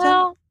tag or something?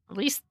 Well, at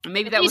least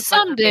maybe that was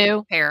some like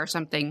do. Pair or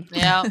something.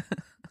 Yeah.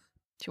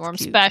 She wore them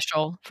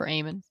special for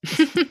Eamon.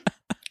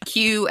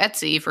 Cue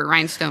Etsy for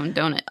rhinestone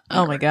donut.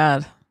 Oh my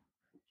God.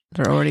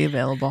 They're already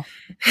available.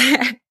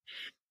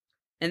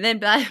 And then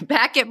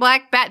back at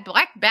Black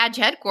Badge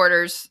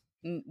headquarters,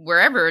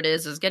 wherever it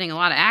is getting a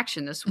lot of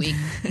action this week.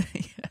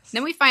 Yes.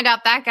 Then we find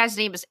out that guy's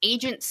name is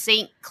Agent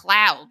St.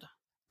 Cloud.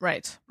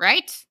 Right?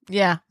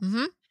 Yeah.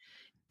 Mm-hmm.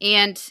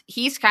 And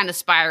he's kind of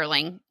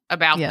spiraling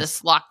about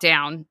this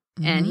lockdown.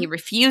 Mm-hmm. And he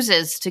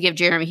refuses to give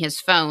Jeremy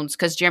his phones,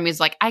 because Jeremy's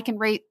like, I can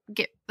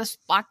get this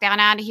lockdown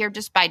out of here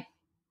just by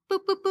boop,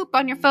 boop, boop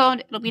on your phone.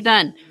 It'll be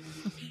done.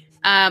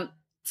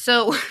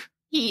 So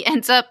he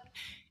ends up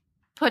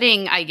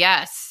putting, I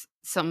guess,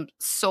 some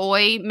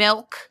soy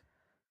milk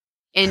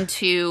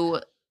into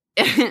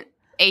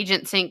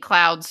Agent St.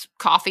 Cloud's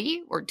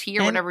coffee or tea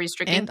or whatever he's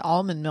drinking. And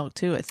almond milk,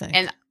 too, I think.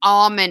 And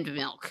almond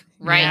milk,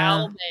 right? Yeah.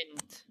 Almond.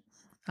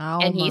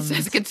 And he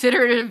says,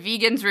 consider it a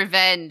vegan's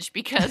revenge,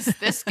 because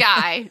this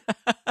guy,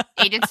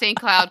 Agent St.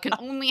 Cloud, can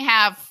only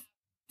have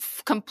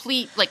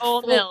complete,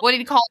 full, what did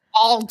he call it?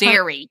 All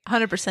dairy.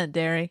 100%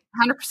 dairy.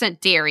 100%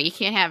 dairy. He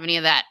can't have any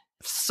of that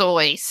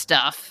soy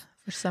stuff.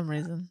 For some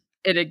reason.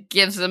 And it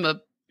gives him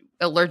a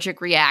allergic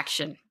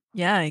reaction.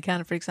 Yeah, he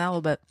kind of freaks out a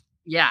little bit.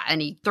 Yeah,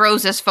 and he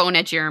throws his phone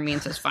at Jeremy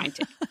and says, fine,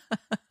 take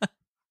it.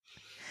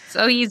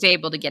 So he's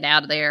able to get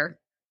out of there.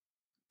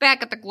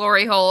 Back at the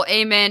glory hole,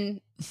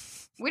 Eamon,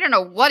 we don't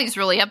know what he's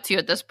really up to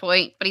at this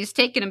point, but he's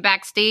taking him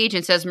backstage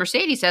and says,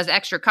 Mercedes has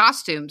extra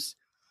costumes.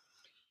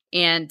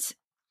 And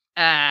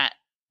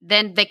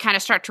then they kind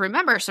of start to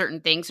remember certain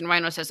things. And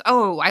Rhino says,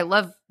 I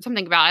love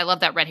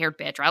that red-haired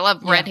bitch, or I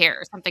love red hair,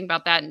 or something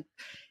about that.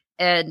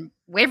 And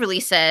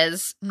Waverly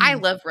says, I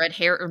love red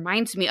hair. It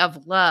reminds me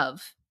of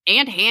love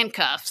and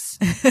handcuffs.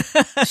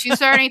 She's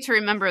starting to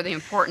remember the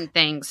important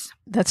things.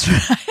 That's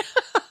right.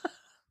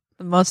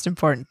 The most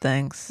important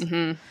things.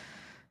 Mm-hmm.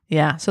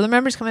 Yeah. So the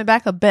memory's coming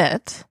back a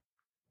bit.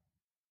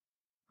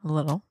 A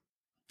little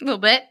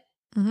bit.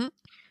 Mm-hmm.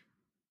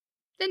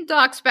 Then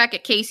Doc's back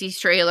at Casey's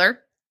trailer.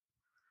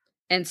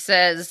 and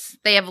says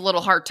they have a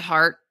little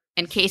heart-to-heart,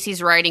 and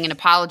Casey's writing an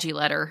apology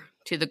letter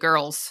to the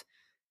girls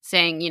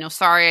saying,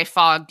 sorry I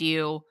fogged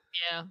you.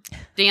 Yeah.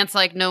 Dance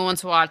like no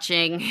one's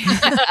watching.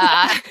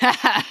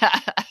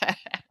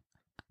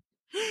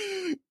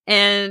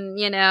 And,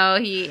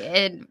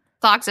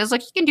 Doc says, you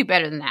can do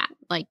better than that.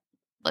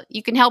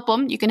 You can help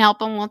them. You can help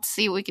them. Let's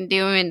see what we can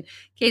do. And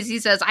Casey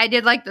says, I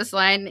did like this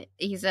line.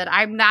 He said,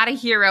 I'm not a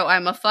hero.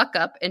 I'm a fuck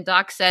up. And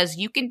Doc says,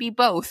 you can be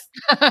both.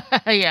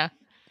 Yeah.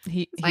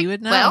 He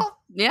would know. Well,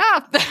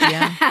 yeah.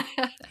 Yeah.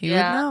 He would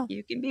know.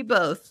 You can be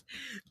both.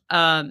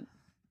 And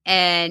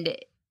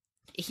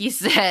he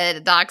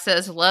said, Doc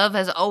says, love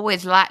has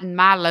always lightened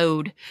my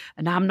load,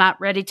 and I'm not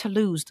ready to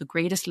lose the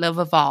greatest love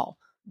of all.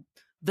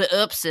 The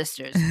Up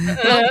sisters.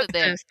 Both of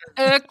them.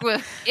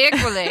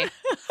 Equally.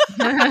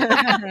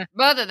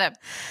 Both of them.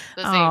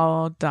 The same.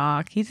 Oh,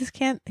 Doc. He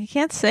can't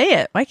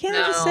say it. Why can't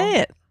he just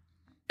say it?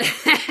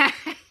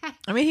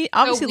 I mean, he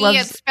obviously we had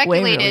loves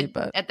speculated Waverly,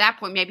 but at that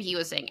point, maybe he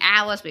was saying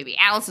Alice. Maybe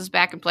Alice is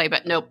back in play,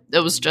 but nope. It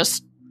was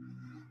just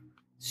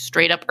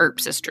straight up Earp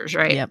sisters,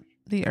 right? Yep.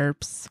 The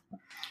Earps.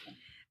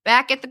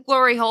 Back at the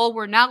Glory Hole,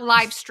 we're now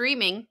live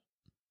streaming,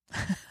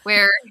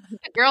 where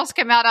the girls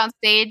come out on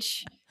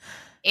stage.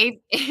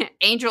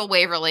 Angel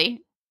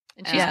Waverly.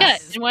 And she's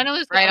got one of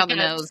those right on the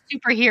nose.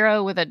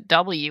 Superhero with a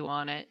W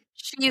on it.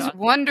 She's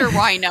Wonder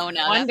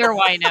Winona. Wonder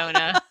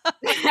Winona.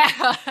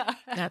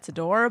 That's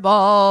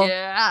adorable.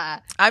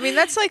 Yeah. I mean,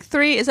 that's like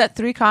three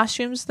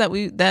costumes that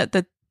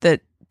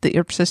the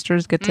Earp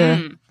sisters get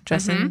to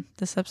dress in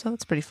this episode?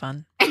 It's pretty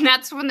fun. And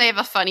that's when they have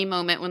a funny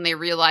moment when they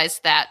realize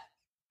that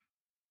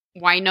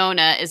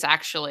Winona is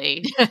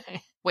actually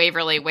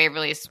Waverly.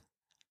 Waverly's,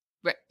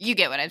 you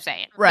get what I'm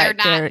saying. Right.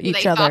 They're not,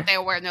 each they other. thought they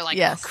were, and they're like,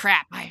 yes. Oh,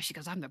 crap. She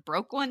goes, I'm the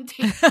broke one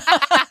too.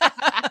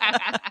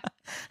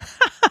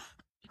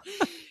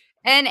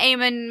 And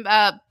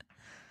Eamon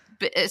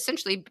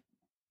essentially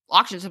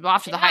auctions him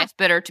off to the highest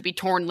bidder to be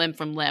torn limb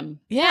from limb.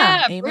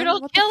 Yeah,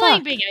 brutal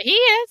killing. He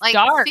is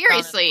dark.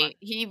 Seriously,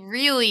 he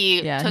really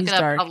took it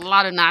up a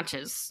lot of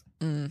notches.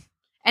 Mm.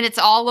 And it's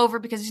all over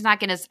because he's not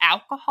getting his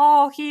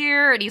alcohol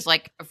here, and he's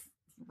like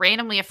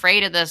randomly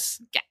afraid of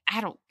this.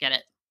 I don't get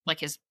it.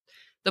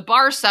 The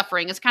bar's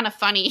suffering. It's kind of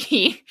funny.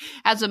 He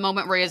has a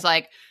moment where he's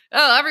like,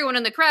 "Oh, everyone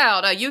in the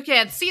crowd, you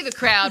can't see the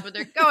crowd, but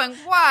they're going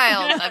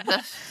wild.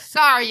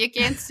 Sorry, you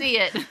can't see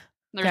it."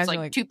 There's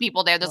like two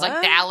people there. There's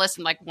like Dallas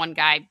and like one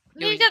guy.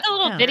 You got the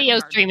little video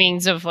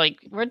streamings of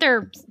were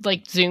there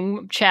like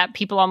Zoom chat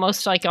people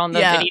almost like on the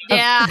video?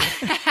 Yeah.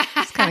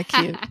 It's kind of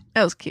cute.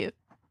 That was cute.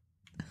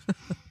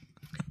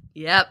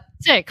 Yep.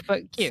 Sick,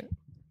 but cute.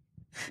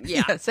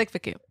 Yeah. Sick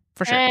but cute.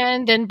 For sure.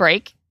 And then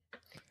break.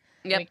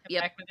 Yep.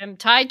 Back with him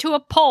tied to a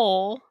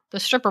pole, the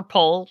stripper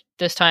pole,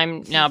 this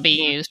time now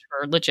being used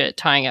for legit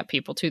tying up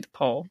people to the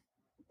pole.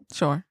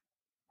 Sure.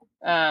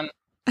 Let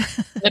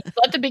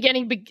the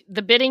bidding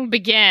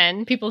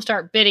begin. People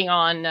start bidding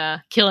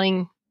on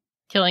killing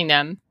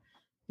them.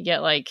 You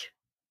get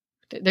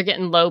they're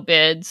getting low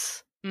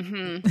bids.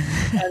 Mm-hmm.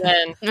 And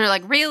then they're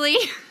like, really?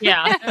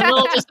 Yeah. I'm a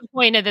little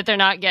disappointed that they're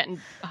not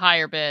getting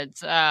higher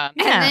bids. And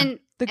then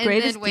the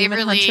greatest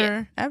demon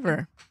hunter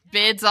ever.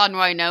 Bids on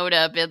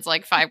Winona, bids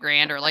like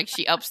 $5,000, or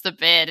she ups the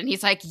bid, and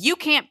he's like, "You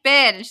can't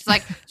bid," and she's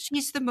like,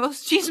 "She's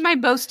my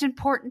most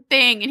important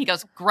thing," and he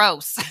goes,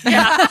 "Gross."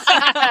 Yeah.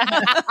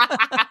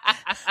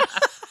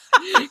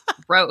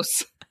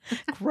 Gross.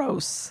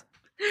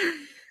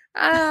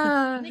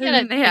 They're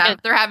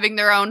having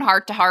their own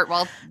heart-to-heart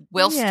while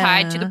Wilf's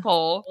tied to the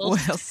pole.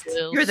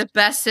 You're the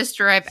best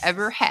sister I've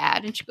ever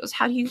had, and she goes,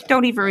 "How do you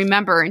don't even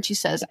remember?" And she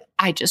says,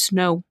 "I just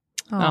know."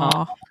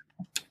 Oh,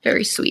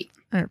 very sweet.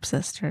 Earp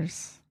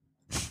sisters.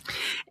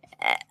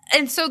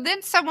 And so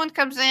then someone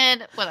comes in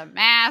with a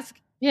mask.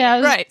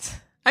 Yeah. Right.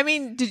 I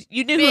mean,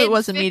 you knew who it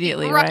was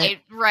immediately, right?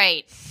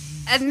 Right.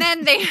 And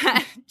then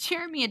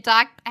Jeremy and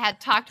Doc had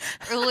talked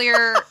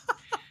earlier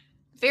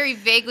very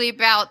vaguely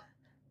about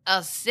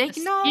a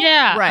signal.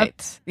 Yeah.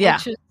 Right. Yeah.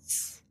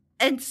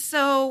 And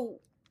so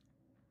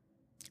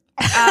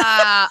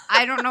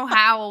I don't know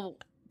how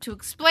to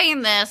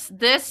explain this.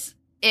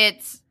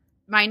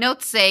 My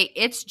notes say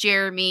it's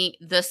Jeremy,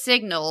 the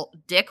signal,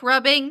 dick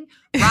rubbing,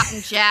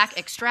 rotten jack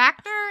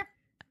extractor.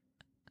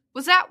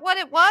 Was that what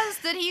it was?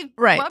 Did he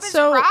rub his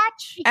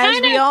crotch?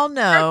 As we all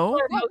know,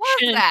 what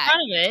was that?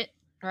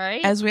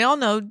 Right? As we all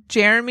know,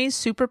 Jeremy's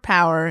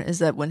superpower is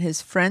that when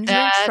his friends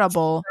are in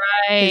trouble,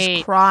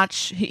 his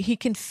crotch, he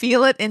can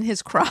feel it in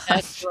his crotch.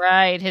 That's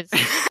right.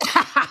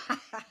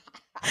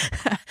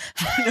 I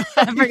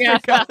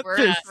forgot the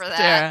word for that.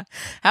 Sarah.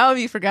 How have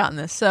you forgotten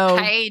this? So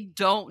I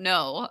don't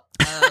know.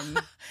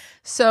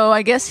 So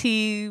I guess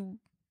he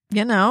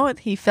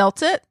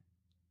felt it.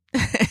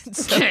 And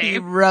so he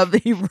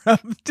rubbed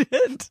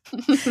it.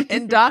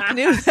 And Doc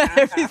knew that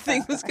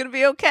everything was going to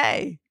be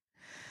okay.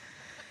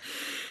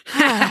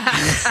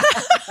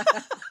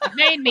 It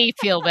made me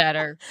feel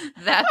better.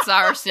 That's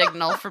our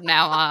signal from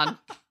now on.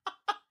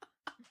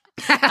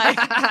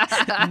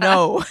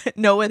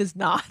 No, it is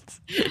not.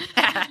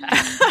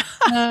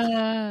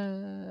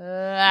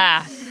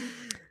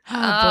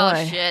 Oh,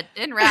 boy. shit.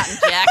 Then Rotten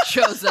Jack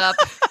shows up.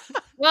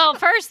 Well,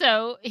 first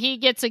though, he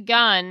gets a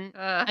gun.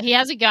 He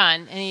has a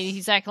gun, and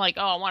he's acting like,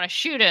 "Oh, I want to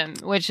shoot him,"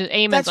 which is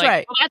Eamon's That's like,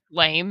 right. "Well, that's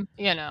lame,"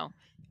 you know.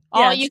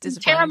 Yeah, Oh, it's you can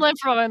tear him limb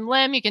from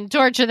limb, you can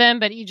torture them,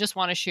 but you just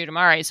want to shoot him.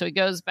 All right, so he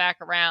goes back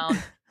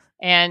around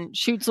and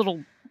shoots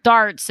little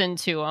darts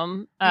into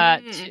them,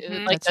 like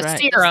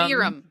That's the right.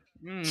 serum,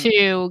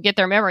 to get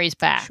their memories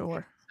back.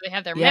 Sure. So they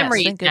have their Yes,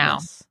 memories thank now.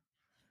 goodness.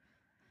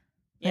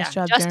 Nice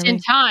job, just Jeremy. in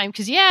time,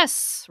 because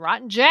yes,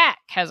 Rotten Jack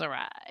has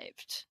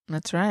arrived.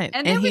 That's right.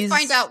 And then we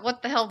find out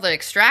what the hell the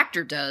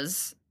extractor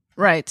does.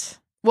 Right.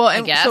 Well, I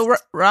and guess. so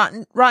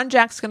Rotten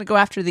Jack's going to go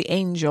after the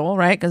angel,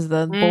 right? Because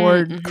the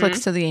board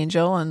clicks to the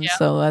angel, and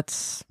so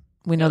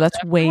we know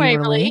that's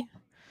Waverly.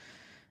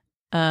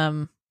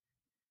 But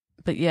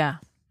yeah,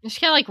 She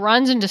kind of like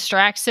runs and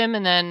distracts him,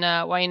 and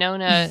then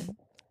Winona,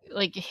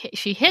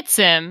 she hits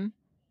him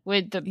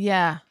with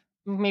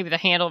maybe the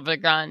handle of the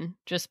gun,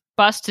 just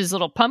bust his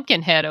little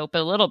pumpkin head open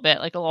a little bit,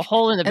 like a little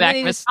hole in the back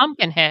of his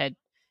pumpkin head,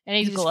 and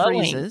he's glowing.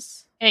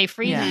 Freezes. And he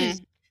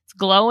freezes. It's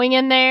glowing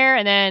in there,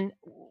 and then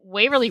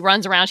Waverly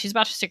runs around. She's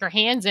about to stick her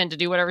hands in to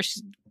do whatever,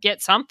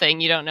 get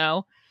something, you don't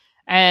know.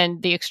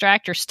 And the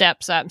extractor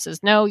steps up and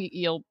says, "No,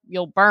 you'll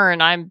burn.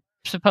 I'm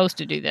supposed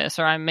to do this,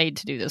 or I'm made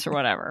to do this, or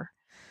whatever."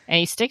 And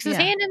he sticks his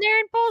hand in there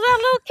and pulls out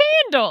a little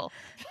candle.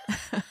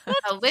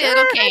 A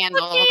little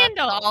candle.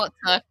 That's all it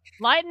took.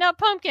 Lighting up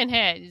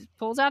Pumpkinhead. He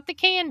pulls out the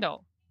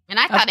candle. And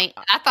I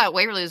thought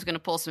Waverly was going to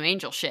pull some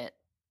angel shit.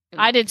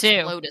 I did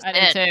too.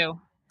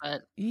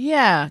 But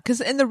yeah,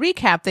 because in the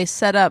recap they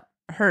set up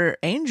her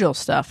angel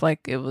stuff.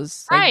 Like it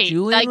was like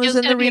Julian was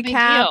in the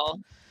recap.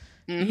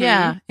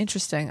 Yeah,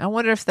 interesting. I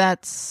wonder if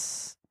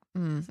that's. I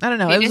don't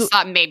know. They just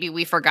thought maybe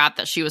we forgot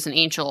that she was an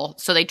angel,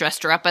 so they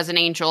dressed her up as an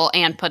angel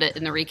and put it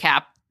in the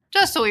recap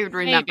just so we would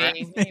remember.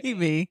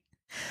 Maybe.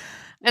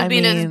 I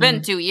mean, it's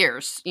been 2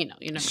 years, you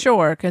know.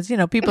 Sure, because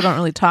people don't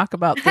really talk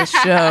about this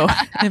show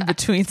in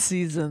between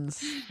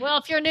seasons. Well,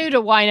 if you're new to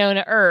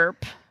Winona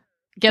Earp,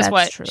 guess That's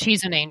what? true.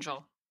 She's an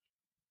angel.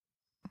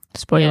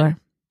 Spoiler. And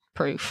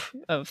proof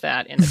of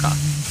that in the comic.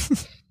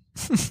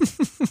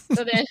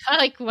 So then,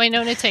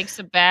 Winona takes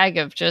a bag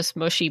of just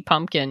mushy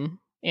pumpkin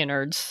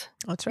innards.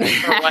 That's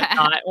right. Or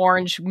whatnot,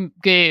 orange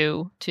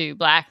goo to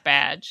Black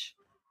Badge.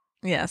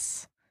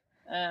 Yes.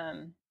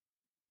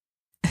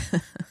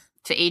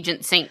 To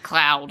Agent St.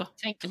 Cloud.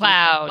 St.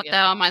 Cloud. What the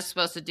hell am I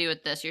supposed to do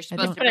with this? You're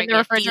supposed to put it in bring the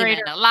a demon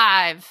refrigerator.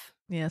 alive.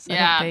 Yes, I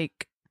don't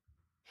bake.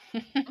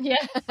 Yeah.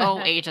 Oh,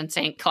 Agent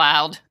St.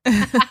 Cloud.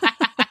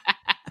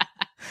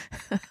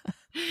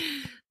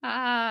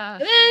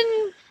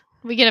 Then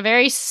we get a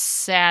very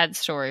sad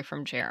story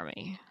from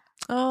Jeremy.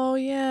 Oh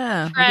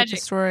yeah, we get Tragic.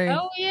 the story.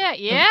 Oh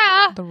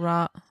yeah.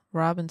 The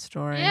Robin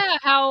story. Yeah,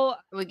 how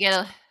we get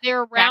a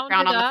they're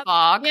background rounded on up. the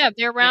fog. Yeah,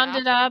 they're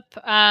rounded up.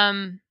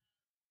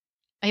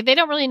 They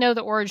don't really know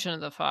the origin of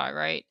the fog,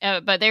 right?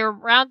 But they were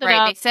rounded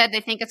up. They said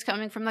they think it's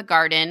coming from the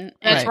garden.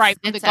 That's right.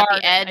 It's From the at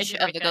garden. the edge I did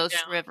of write the that Ghost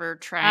down. River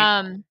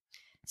Triangle.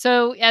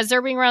 So as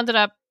they're being rounded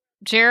up,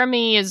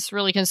 Jeremy is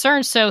really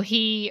concerned. So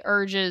he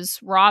urges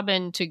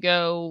Robin to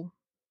go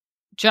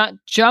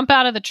jump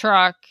out of the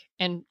truck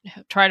and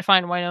try to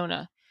find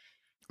Winona.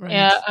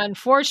 Right.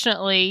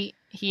 Unfortunately,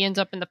 he ends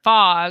up in the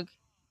fog,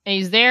 and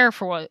he's there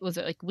for what was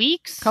it, like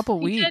weeks? Couple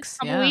weeks,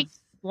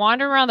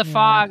 wandering around the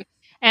fog,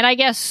 and I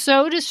guess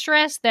so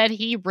distressed that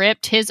he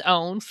ripped his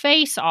own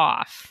face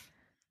off,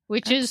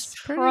 which is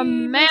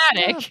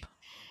traumatic.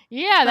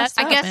 Yeah, that's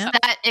I guess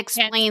that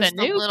explains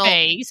the little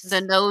face,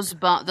 the nose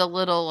bump, the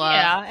little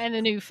and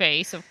the new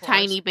face, of course,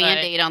 tiny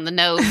Band-Aid on the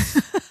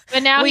nose.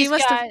 But now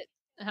Well,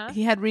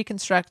 he had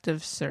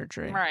reconstructive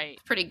surgery. Right.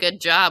 Pretty good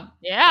job.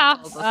 Yeah.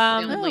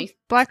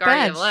 Black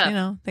scar you Badge.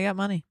 left. They got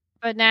money.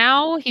 But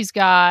now he's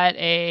got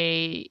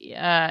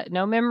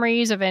no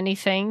memories of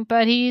anything,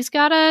 but he's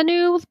got a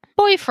new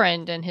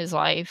boyfriend in his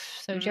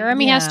life. So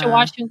Jeremy has to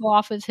watch him go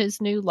off with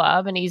his new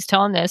love, and he's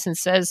telling this and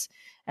says,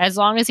 as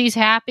long as he's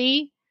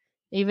happy,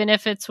 even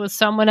if it's with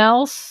someone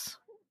else,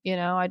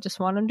 I just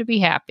want him to be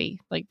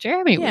happy. Like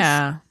Jeremy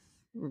was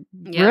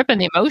ripping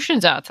the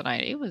emotions out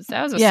tonight. It was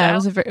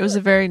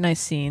a very nice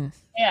scene.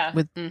 Yeah,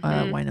 with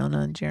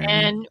Winona and Jeremy.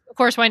 And of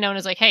course,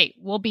 Winona's like, "Hey,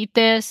 we'll beat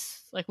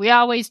this, like we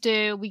always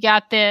do. We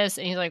got this."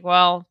 And he's like,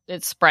 "Well,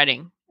 it's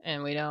spreading,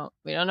 and we don't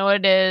know what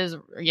it is.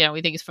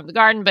 We think it's from the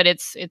garden, but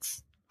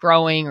it's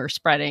growing or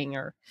spreading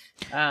or."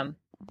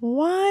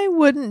 Why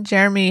wouldn't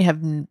Jeremy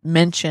have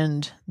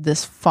mentioned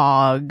this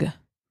fog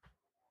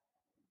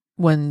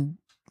when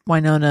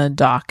Winona,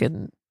 Doc,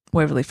 and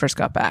Waverly first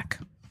got back?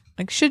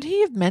 Like, should he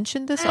have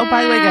mentioned this? Oh,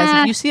 by the way,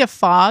 guys, if you see a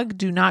fog,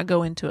 do not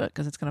go into it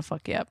because it's going to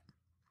fuck you up.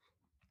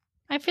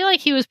 I feel like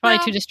he was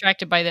probably too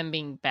distracted by them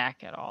being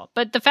back at all.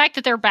 But the fact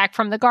that they're back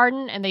from the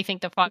garden and they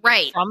think the fog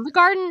is from the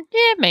garden,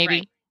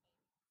 maybe.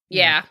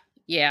 Right.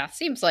 Yeah.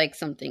 Seems like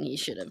something he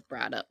should have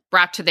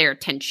brought to their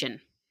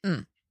attention.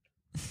 Mm.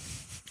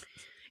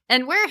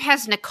 And where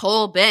has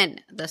Nicole been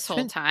this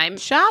whole time?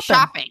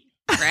 Shopping,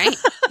 right?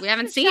 We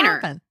haven't seen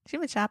her. She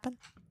was shopping.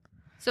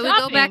 So we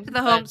go back to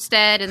the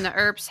homestead, and the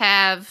Earps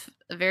have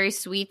a very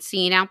sweet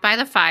scene out by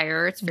the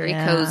fire. It's very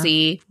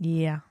cozy.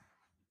 Yeah.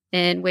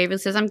 And Waverly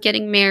says, I'm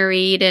getting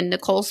married, and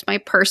Nicole's my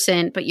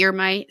person, but you're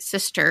my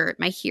sister,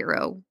 my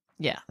hero.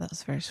 Yeah, that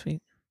was very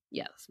sweet.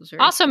 Yeah, this was very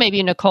Also,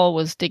 maybe Nicole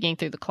was digging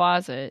through the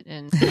closet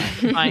and trying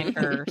to find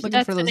her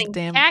Looking for those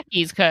damn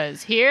khakis,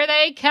 because here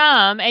they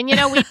come. And, we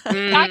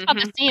talked about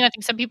the scene. I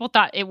think some people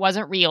thought it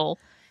wasn't real,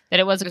 that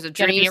it was a going to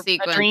dream be a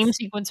sequence. dream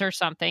sequence or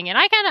something. And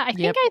I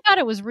think I thought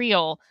it was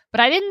real, but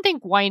I didn't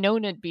think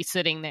Wynonna'd be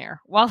sitting there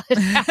while it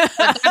happened.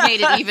 That made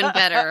it even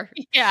better.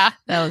 Yeah.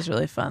 That was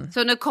really fun.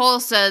 So Nicole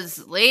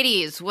says,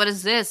 ladies, what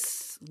is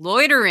this?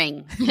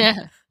 Loitering. Yeah.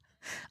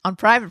 On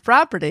private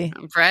property.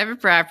 On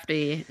private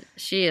property.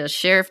 She is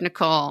Sheriff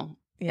Nicole.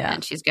 Yeah.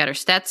 And she's got her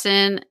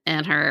Stetson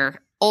and her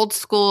old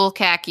school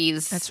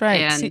khakis. That's right.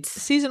 And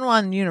season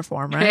 1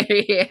 uniform, right?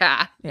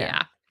 yeah.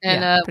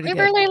 And pretty we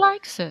good. really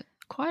likes it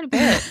quite a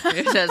bit.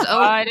 It says, oh,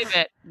 Quite a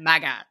bit. my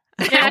God.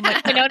 Yeah,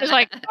 Wynonna''s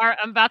like,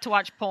 I'm about to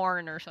watch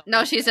porn or something.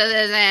 No, she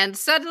says, and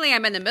suddenly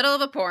I'm in the middle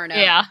of a porno.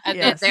 Yeah. And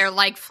Yes. they're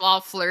like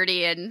all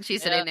flirty, and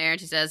she's sitting there, and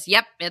she says,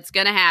 yep, it's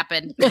going to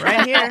happen.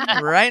 Right here.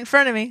 Right in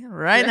front of me.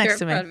 Right next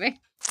to in front me.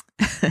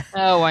 of me.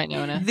 Oh,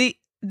 Wynonna.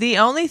 The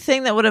only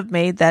thing that would have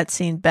made that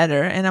scene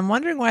better, and I'm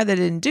wondering why they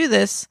didn't do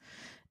this,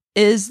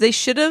 is they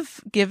should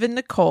have given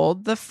Nicole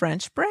the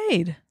French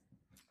braid.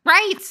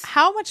 Right.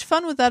 How much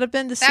fun would that have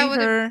been to see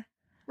her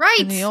Right.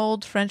 in the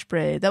old French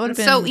braid? That would have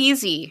been so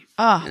easy.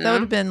 Oh, you that would know?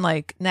 have been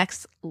like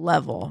next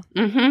level.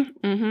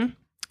 Mm-hmm. Mm-hmm.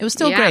 It was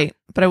still Yeah. great,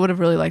 but I would have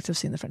really liked to have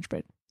seen the French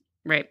braid.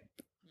 Right.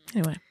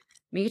 Anyway,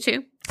 Me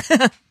too.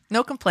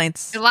 no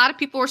complaints. A lot of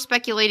people were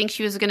speculating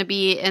she was going to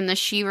be in the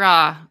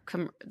She-Ra,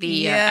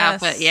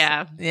 outfit.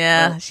 Yeah.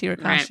 Yeah, Well, She-Ra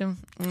right. costume.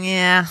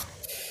 Yeah.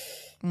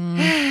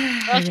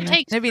 Well, she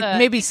takes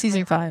Maybe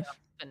season 5.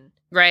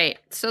 Right.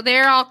 So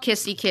they're all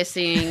kissing,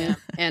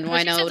 and Well,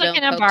 she says, Wynonna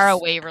 "Can I borrow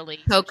Waverly?"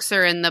 pokes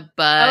her in the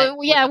butt.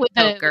 Oh, yeah, with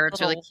the poker. It's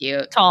really little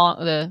cute.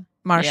 The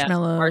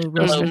Marshmallow marshmallow.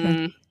 roaster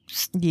thing.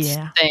 Mhm.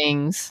 Yeah.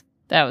 things.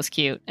 That was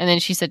cute. And then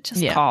she said,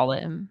 "Just Yeah. call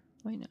him."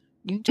 Why not?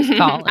 You can just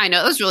call him. I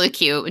know, it was really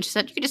cute. And she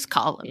said, you could just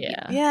call him.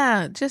 Yeah.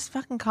 Yeah, just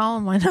fucking call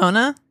him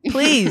Wynonna,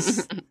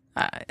 please.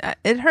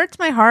 It hurts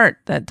my heart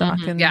that Doc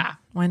Mhm. and Yeah.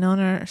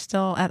 Wynonna are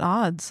still at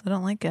odds. I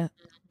don't like it.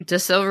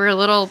 Just over a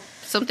little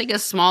something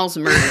as small as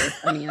murder.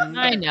 I mean,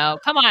 I know.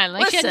 Come on.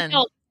 Like, Listen,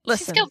 she's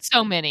listen. killed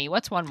so many.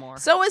 What's one more?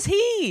 So is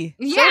he.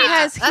 Yeah, So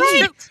has that's he.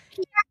 true.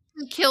 He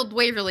actually killed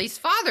Waverly's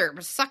father,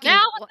 sucking.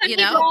 Now, You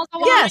know,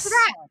 Yes.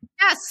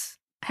 yes.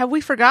 Have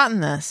we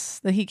forgotten this?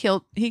 That he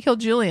killed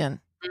Julian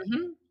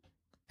Mm-hmm.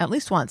 at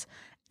least once,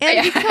 and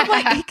he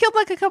killed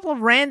like a couple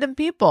of random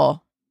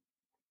people.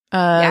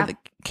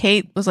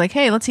 Kate was like,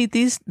 "Hey, let's eat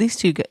these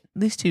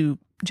two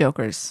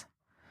jokers."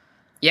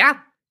 Yeah.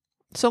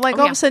 So like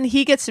all of a sudden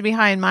he gets to be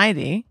high and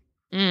mighty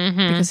Mm-hmm.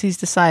 because he's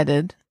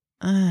decided.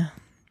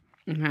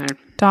 Mm-hmm.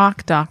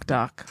 Doc.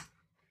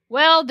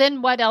 Well,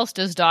 then what else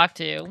does Doc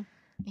do?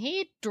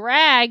 He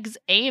drags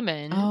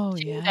Eamon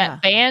to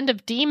that band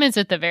of demons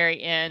at the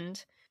very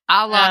end.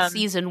 A la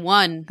season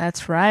 1.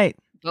 That's right.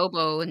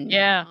 Bobo and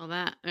all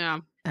that. Yeah.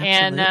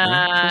 Absolutely.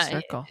 And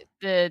Full circle.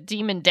 the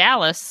demon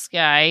Dallas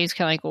guy, he's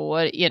kind of like, well,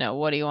 what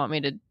do you want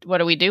me to, what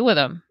do we do with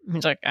him?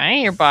 He's like, I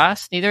ain't your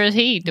boss. Neither is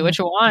he. Do what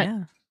you want.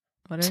 Yeah.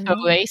 Whatever So you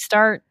want. they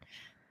start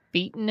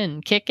beating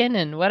and kicking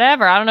and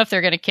whatever. I don't know if they're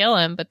going to kill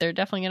him, but they're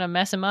definitely going to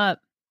mess him up.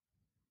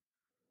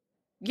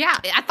 Yeah.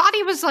 I thought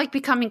he was like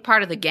becoming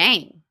part of the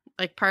gang,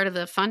 like part of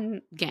the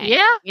fun gang.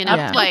 Yeah. You know,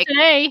 Yeah. like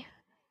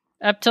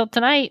Up till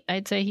tonight,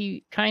 I'd say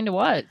he kind of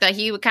was. that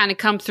he would kind of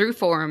come through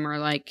for him or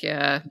like,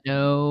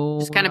 No.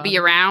 just kind of be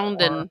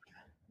around and.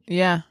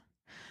 Yeah.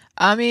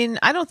 I mean,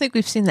 I don't think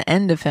we've seen the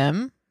end of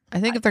him. I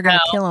think if they're going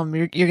to kill him,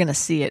 you're going to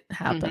see it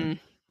happen. Mm-hmm.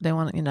 They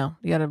want to,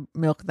 you got to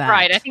milk that.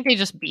 Right. I think they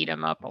just beat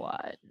him up a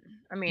lot.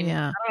 I mean,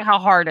 Yeah. I don't know how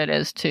hard it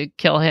is to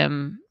kill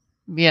him.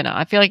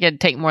 I feel like it'd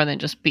take more than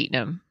just beating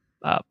him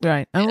up.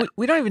 Right. And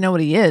we don't even know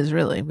what he is,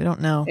 really. We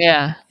don't know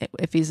Yeah.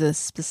 if he's a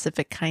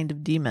specific kind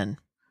of demon.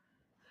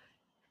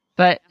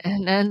 But,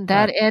 and then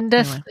that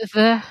endeth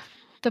the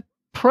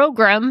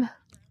program.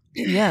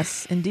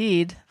 Yes,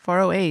 indeed.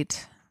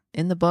 408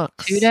 in the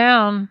books. 2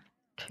 down.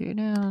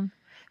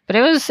 But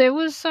it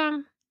was,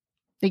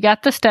 we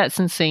got the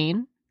Stetson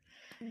scene.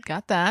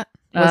 Got that.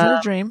 Wasn't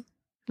a dream.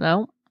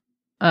 No.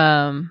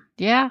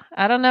 Yeah,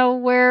 I don't know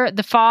where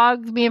the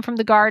fog being from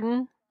the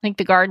garden. I think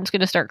the garden's going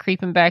to start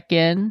creeping back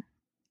in.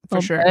 For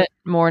a sure. bit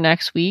more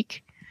next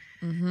week.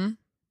 Mm-hmm.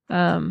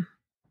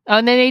 Oh,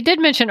 and then they did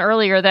mention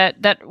earlier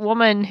that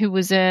woman who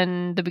was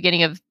in the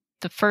beginning of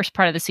the first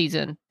part of the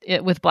season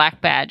with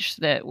Black Badge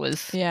that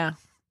was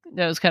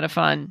kind of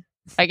fun.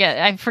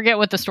 I forget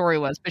what the story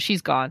was, but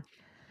she's gone.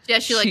 Yeah,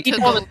 she She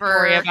took told a over.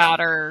 story about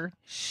her.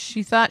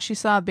 She thought she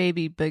saw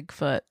baby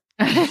Bigfoot.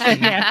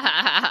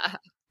 Yeah.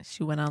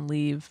 She went on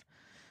leave.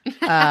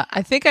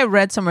 I think I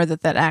read somewhere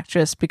that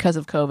actress, because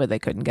of COVID, they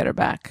couldn't get her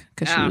back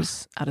because she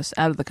was out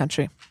of the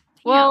country.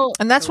 Well,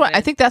 And that's why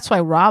I think that's why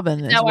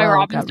Robin as why well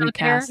Robin's got not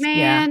there? recast.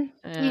 Man,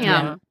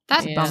 Yeah.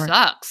 that Yeah.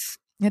 sucks.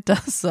 It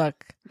does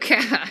suck.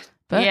 God.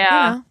 But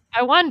Yeah.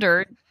 I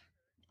wondered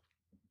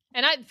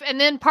And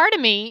then part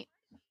of me,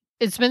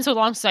 it's been so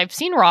long since I've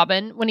seen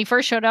Robin. When he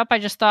first showed up, I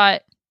just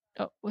thought,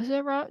 oh, was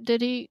it Rob?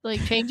 Did he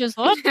change his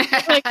look?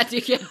 Like, what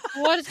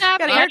is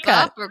happening? Got a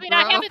haircut.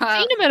 I haven't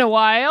seen him in a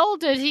while.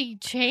 Did he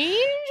change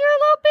a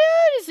little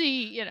bit? Is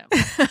he,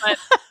 But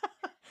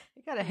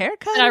you got a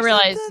haircut? and I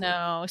realized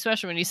no,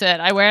 especially when he said,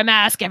 "I wear a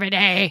mask every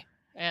day,"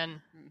 and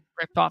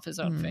ripped off his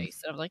own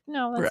face. And I was like,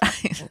 no,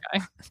 that's right.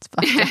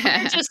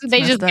 Okay.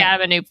 They just got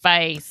him a new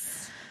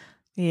face.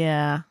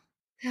 Yeah.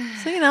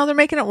 So they're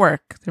making it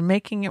work. They're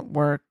making it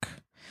work.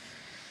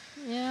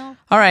 Yeah.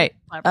 All right.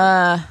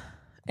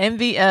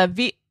 MVP of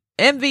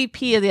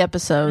the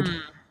episode.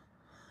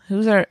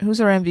 Who's our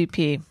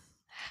MVP?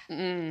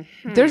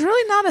 Mm-hmm. There's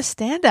really not a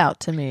standout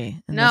to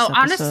me. No,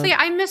 honestly,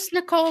 I miss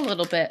Nicole a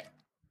little bit.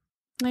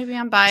 Maybe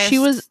I'm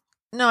biased.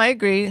 No, I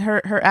agree.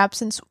 Her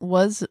absence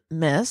was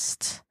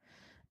missed.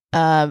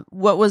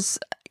 What was,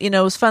 it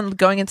was fun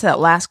going into that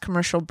last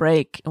commercial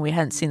break, and we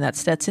hadn't seen that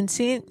Stetson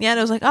scene yet.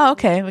 It was like, oh,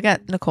 okay, we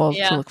got Nicole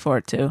to look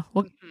forward to.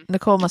 Well,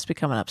 Nicole must be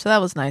coming up, so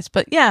that was nice.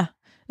 But yeah,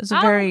 it was a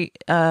very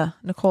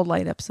Nicole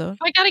light episode.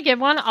 I gotta give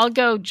one. I'll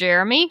go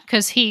Jeremy,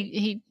 because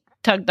he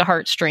tugged the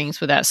heartstrings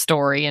with that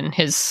story and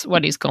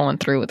what he's going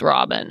through with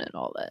Robin and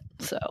all that.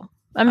 So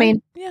I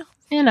mean,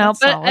 but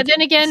solid.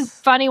 Then again,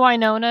 Funny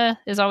Winona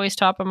is always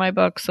top of my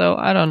book. So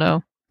I don't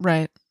know.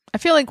 Right. I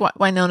feel like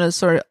Winona is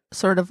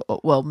sort of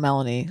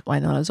Melanie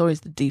Winona is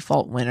always the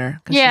default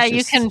winner. Yeah,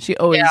 she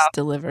always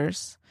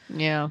delivers.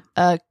 Yeah.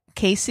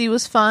 Casey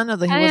was fun,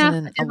 although he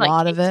wasn't in a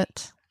lot of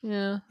it.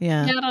 Yeah.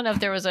 Yeah. I don't know if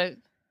there was a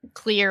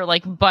clear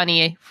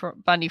Bundy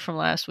from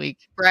last week.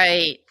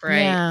 Right.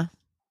 Yeah.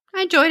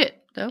 I enjoyed it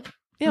though.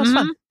 Yeah, it was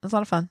fun. It was a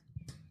lot of fun.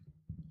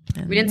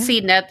 And we didn't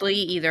see Nedley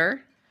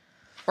either.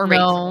 Or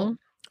Rachel.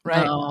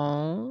 Right.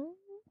 No.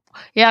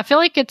 Yeah, I feel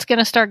like it's going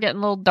to start getting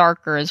a little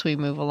darker as we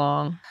move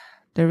along.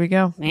 There we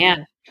go.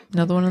 Man.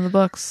 Another one in the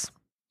books.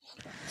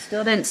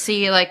 Still didn't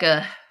see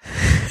a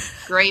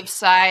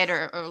graveside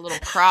or a little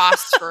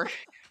cross for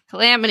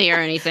Calamity or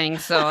anything,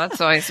 so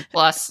that's always a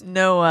plus.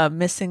 No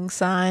missing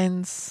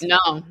signs.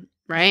 No,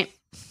 right?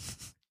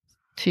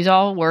 She's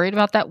all worried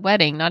about that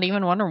wedding, not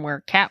even wondering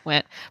where Kat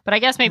went. But I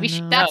guess maybe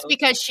that's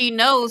because she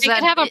knows they that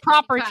could have a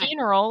proper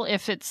funeral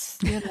if it's,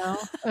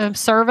 a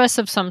service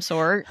of some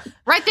sort.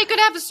 Right, they could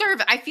have a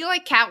service. I feel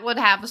like Kat would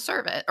have a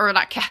service, or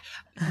not Kat,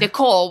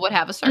 Nicole would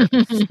have a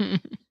service.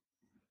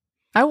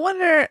 I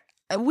wonder,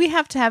 we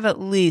have to have at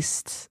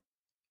least,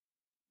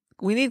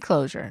 we need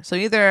closure. So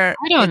either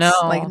I don't know.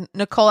 Like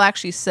Nicole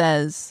actually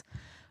says.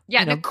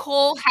 Yeah,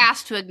 Nicole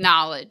has to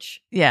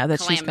acknowledge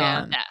that she's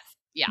gone. Death.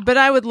 Yeah. But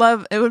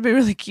it would be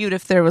really cute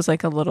if there was a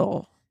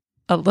little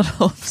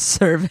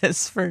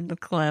service for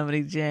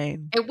Calamity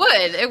Jane. It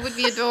would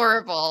be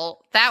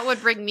adorable. That would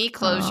bring me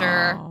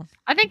closure. Oh.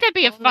 I think that'd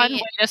be a fun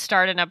way to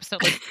start an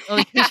episode.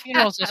 Like his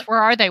funeral's just, where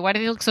are they? Why do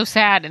they look so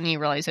sad? And you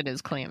realize it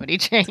is Calamity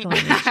Jane. You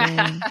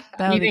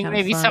think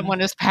maybe someone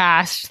has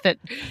passed that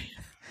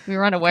we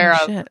were unaware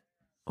of. Shit.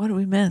 What do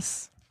we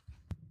miss?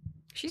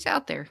 She's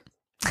out there.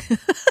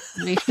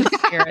 We should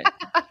hear it.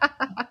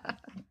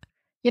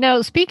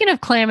 Speaking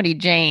of Calamity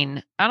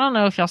Jane, I don't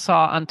know if y'all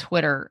saw on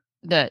Twitter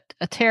that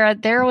Tara,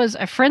 there was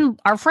our friend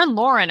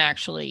Lauren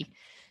actually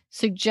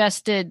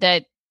suggested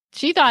that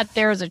she thought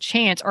there was a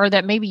chance, or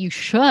that maybe you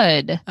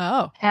should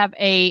have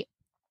a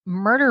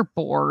murder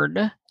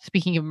board.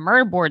 Speaking of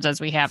murder boards,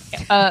 as we have,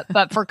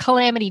 but for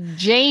Calamity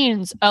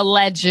Jane's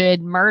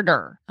alleged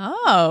murder.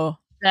 Oh,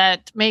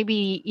 that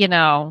maybe, I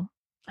don't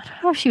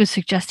know if she was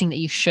suggesting that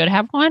you should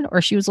have one,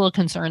 or she was a little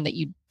concerned that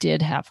you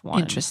did have one.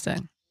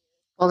 Interesting.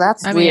 Well,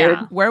 that's weird.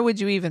 Where would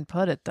you even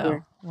put it,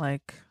 though? I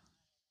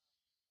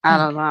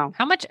don't know.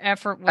 How much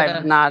effort would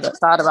I've not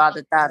thought about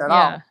it at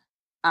all.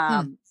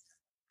 I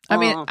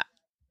mean,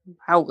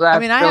 I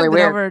haven't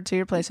been over to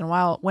your place in a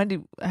while. Wendy,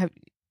 you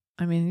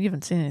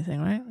haven't seen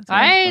anything, right?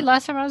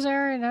 Last time I was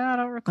there, I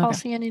don't recall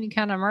seeing any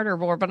kind of murder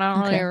board, but I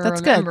don't really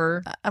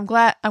remember. Good. I'm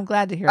glad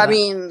to hear that. I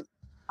mean,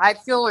 I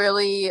feel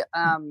really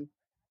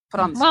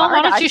put on the spot.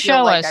 Why don't you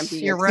show like us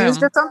your room?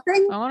 Or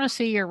something? I want to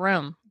see your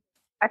room.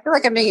 I feel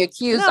like I'm being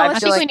accused. No, I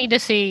think we need to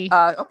see.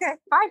 Okay,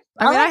 fine.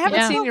 I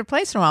haven't seen your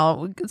place in a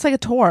while. It's like a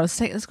tour.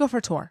 Let's go for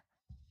a tour.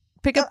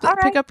 Pick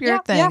up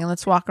your thing and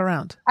let's walk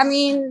around. I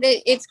mean,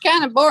 it's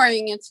kind of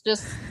boring. It's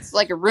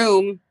like a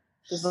room,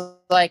 just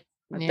like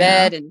a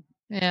bed and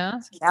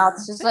couch.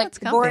 It's just like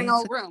a boring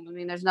old room. I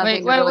mean, there's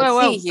nothing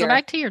to see here. Go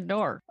back to your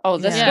door. Oh,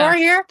 this door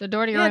here? The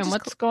door to your room.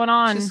 What's going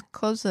on? Just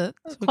close it.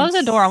 Close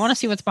the door. I want to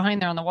see what's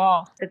behind there on the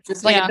wall. It's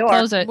just like a door.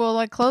 Close it.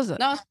 Well, close it.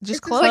 No,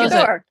 just close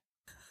it.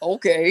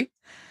 Okay.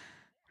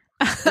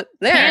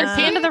 There.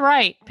 Pan to the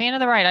right. Pan to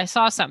the right. I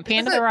saw something.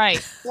 Pan to the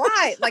right.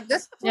 Why? Like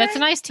this? Yeah, it's a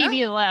nice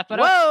TV to the left. But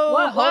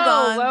hold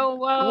on. Whoa.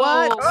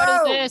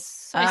 What is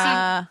this?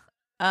 I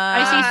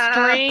see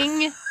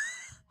string.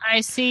 I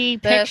see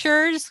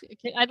pictures.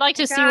 I'd like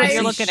to see what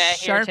you're looking at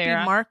here, Sharpie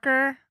Tara.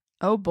 marker.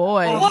 Oh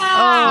boy.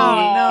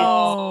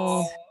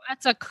 Wow. Oh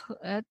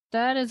no.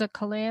 That is a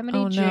Calamity.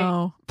 Oh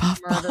no. Puff.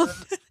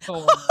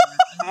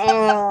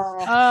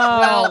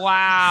 Oh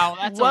wow.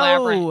 That's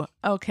elaborate.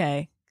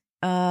 Okay.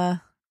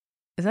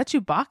 Is that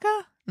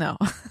Chewbacca? No.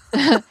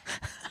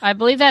 I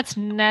believe that's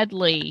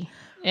Nedley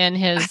in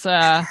his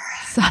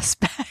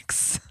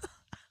suspects.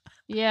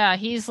 Yeah,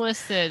 he's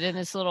listed in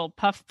his little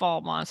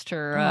puffball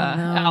monster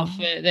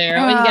outfit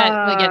there. We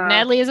got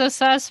Nedley as a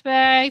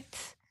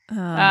suspect.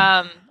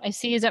 I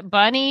see, is it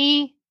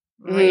Bunny?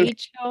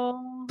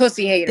 Rachel?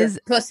 Pussy hater.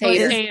 Puss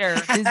hater.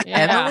 Is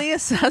Emily a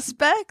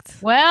suspect?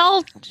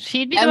 Well,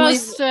 she'd be Emily the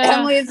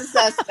most... is a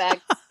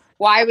suspect.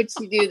 Why would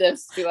she do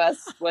this to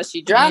us? Was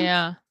she drunk?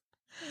 Yeah.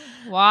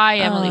 Why,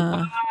 Emily?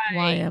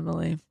 Why,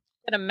 Emily?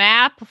 Got a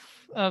map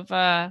of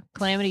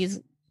Calamity's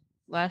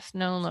last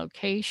known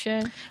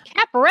location.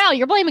 Caparel,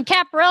 you're blaming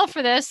Caparel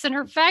for this, and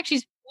her fact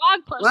she's a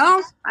dog person.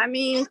 Well, I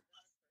mean,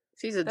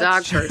 she's a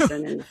dog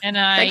person, and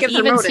I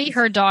even see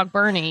her dog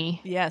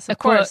Bernie. Yes, of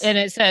course. And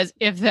it says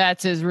if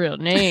that's his real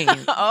name.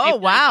 Oh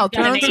wow,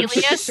 throwing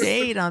some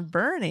shade on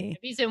Bernie. If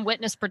he's in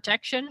witness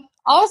protection.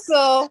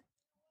 Also,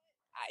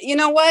 you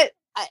know what?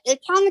 It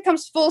kind of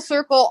comes full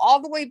circle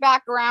all the way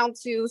back around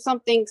to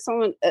something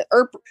someone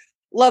Erp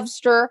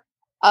Lovester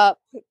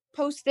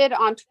posted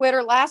on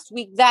Twitter last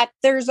week, that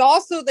there's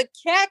also the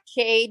cat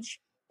cage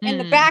in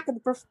the back of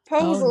the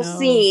proposal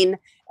scene.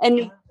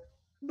 And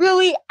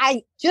really,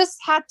 I just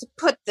had to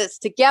put this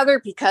together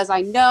because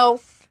I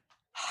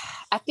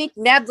think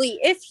Nedley,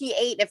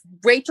 if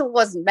Rachel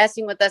wasn't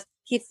messing with us,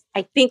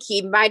 I think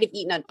he might have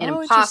eaten an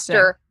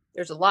imposter.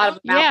 There's a lot of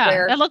them out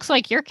there. That looks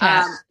like your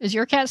cat. Is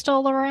your cat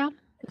still around?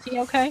 Is he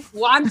okay?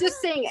 Well, I'm just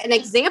saying an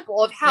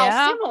example of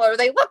how similar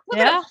they look. Look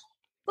at him.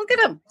 Look at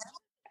him.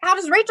 How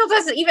does Rachel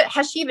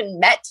has she even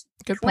met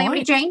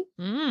Calamity Jane?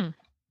 Yeah.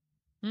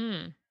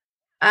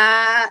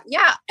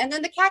 And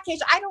then the cat cage.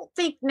 I don't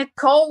think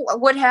Nicole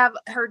would have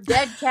her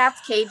dead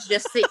cat's cage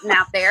just sitting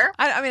out there.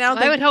 I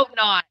would hope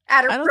not.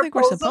 I don't think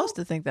we're supposed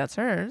to think that's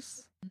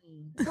hers.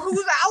 Who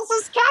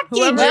else's cat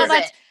cage is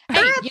it?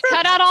 Hey, you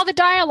cut out all the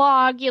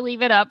dialogue. You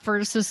leave it up for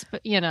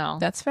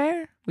That's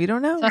fair. We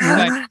don't know.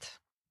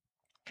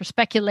 For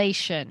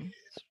speculation.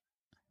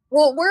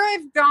 Well, where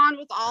I've gone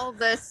with all of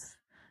this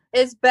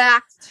is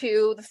back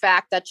to the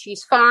fact that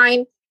she's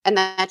fine and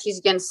that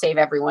she's going to save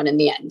everyone in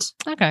the end.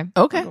 Okay.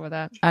 I'll go with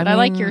that. But I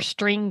like your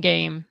string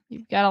game.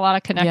 You've got a lot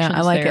of connections. Yeah,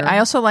 I like there. it. I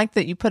also like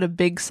that you put a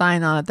big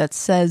sign on it that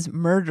says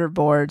murder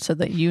board so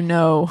that you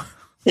know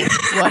what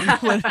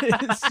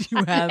it is you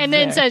have. And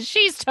then it says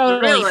she's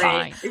totally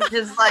fine. It's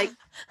just like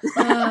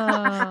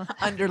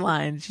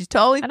underlined. She's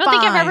totally fine. I don't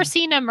think I've ever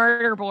seen a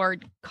murder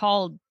board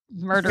called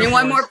murder board.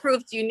 What more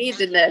proof do you need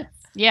than this?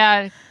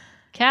 Yeah.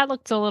 Kat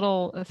looked a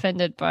little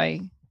offended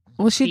by.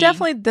 Well, she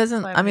definitely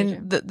doesn't. I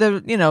mean,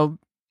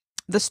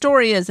 the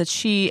story is that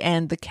she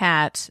and the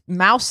cat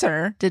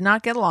Mouser did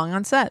not get along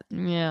on set.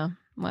 Yeah,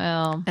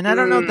 well, and I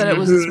don't know that it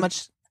was as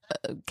much.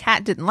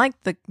 Kat didn't like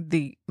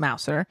the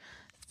Mouser.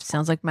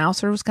 Sounds like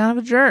Mouser was kind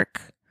of a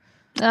jerk.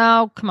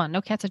 Oh, come on,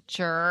 no cat's a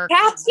jerk.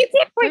 Cats, you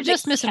can't You're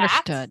just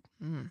misunderstood.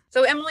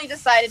 So Emily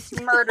decided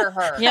to murder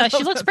her. Yeah,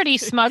 she looks pretty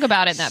smug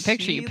about it in that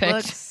picture you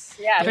picked.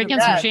 Drinking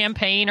some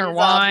champagne or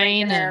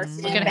wine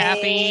and looking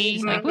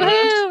happy. Like,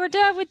 woohoo, we're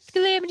done with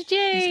Calamity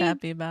Jane. She's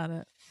happy about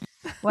it.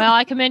 Well,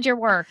 I commend your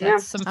work.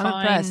 That's some I'm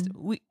fine. impressed.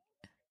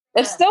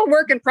 It's still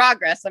work in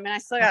progress. I mean, I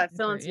still got to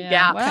fill in some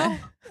gaps.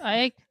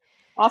 Well,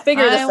 I'll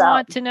figure this out. I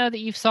want to know that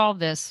you've solved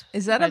this.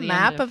 Is that a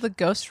map of the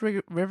Ghost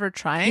River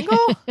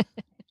Triangle?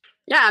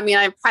 Yeah, I mean,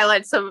 I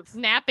highlighted some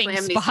napping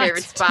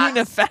spots.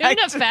 Tuna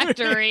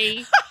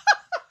Factory.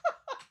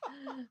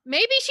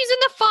 Maybe she's in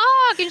the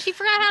fog and she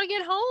forgot how to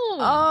get home.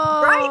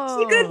 Oh, right.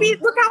 She could be.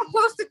 Look how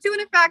close the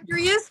Tuna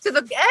Factory is to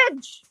the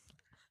edge.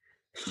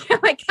 My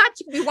God,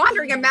 she could be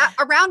wandering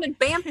around in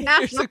Banff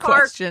National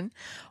Park. Question.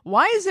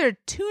 Why is there a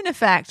tuna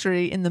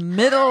factory in the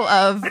middle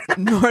of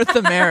North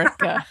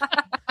America?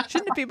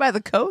 Shouldn't it be by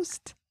the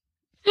coast?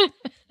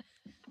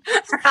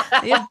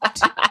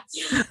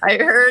 I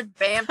heard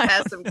Banff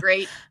has some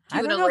great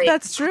tuna I don't know if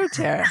that's true,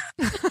 Tara.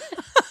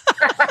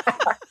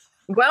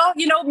 Well,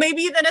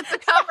 maybe then it's a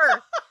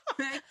cover.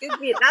 It could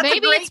be.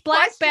 Maybe it's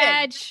Black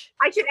Badge.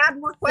 I should add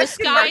more questions.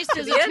 Disguised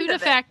as a tuna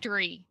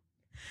factory.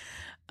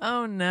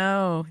 Oh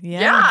no!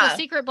 Yeah, it's a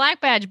secret Black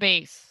Badge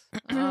base.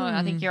 Oh,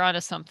 I think you're onto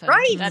something.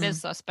 Right, that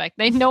is suspect.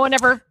 No one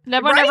ever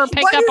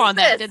picked up on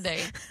that, did they?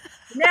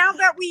 Now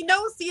that we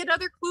know,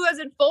 another clue has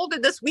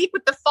unfolded this week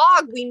with the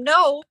fog. We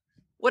know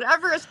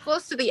whatever is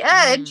close to the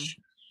edge.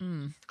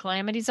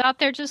 Calamity's out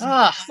there, just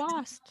lost,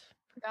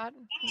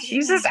 forgotten.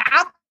 She's just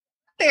out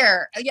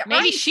there. Yeah,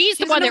 maybe she's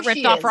the one that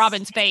ripped off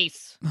Robin's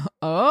face.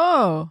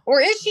 Oh,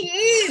 or is she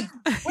Eve?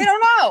 We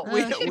don't know.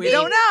 We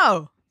don't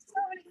know. So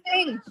many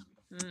things.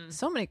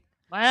 So many.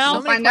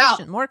 Well, so many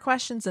questions. More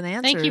questions than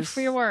answers. Thank you for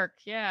your work.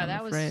 Yeah,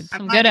 that was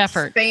some good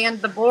effort.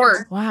 Expand the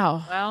board.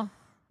 Wow. Well,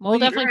 we'll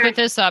definitely put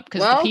this up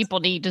because the people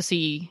need to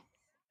see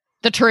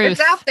the truth.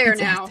 It's out there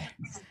now.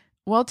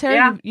 Well,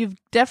 Terry, you've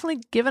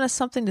definitely given us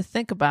something to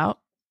think about.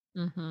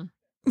 Mm-hmm.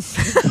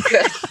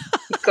 Good.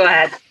 Go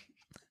ahead.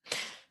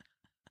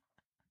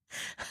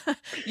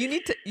 You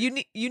need to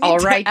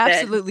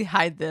absolutely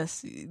hide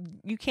this.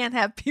 You can't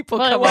have people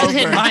come it was over.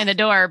 hidden behind the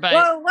door, but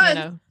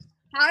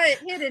Had it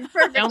hidden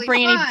perfectly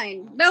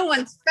fine. No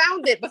one's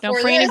found it before.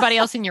 Don't bring anybody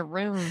else in your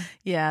room.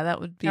 Yeah, that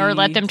would be. Or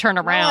let them turn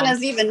around. No one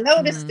has even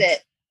noticed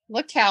it.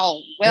 Look how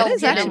well it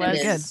is hidden actually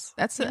it good. is.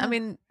 That's. I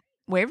mean,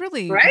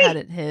 Waverly Right? had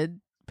it hid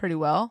pretty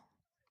well.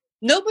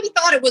 Nobody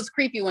thought it was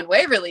creepy when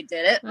Waverly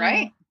did it,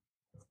 right?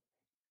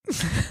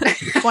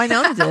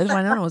 Winona did.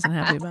 Winona wasn't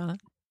happy about it.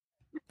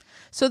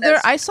 So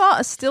I saw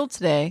a still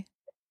today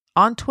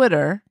on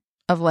Twitter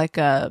of like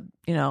a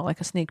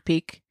sneak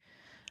peek.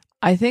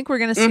 I think we're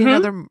going to see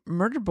another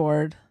murder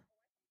board.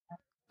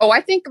 Oh,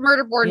 I think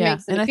murder board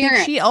makes an appearance. I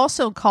think she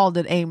also called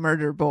it a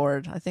murder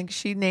board. I think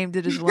she named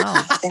it as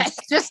well.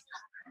 Just,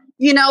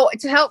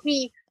 to help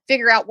me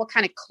figure out what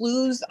kind of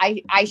clues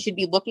I should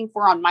be looking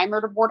for on my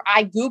murder board,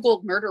 I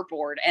Googled murder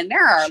board, and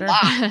there are a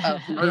lot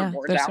of murder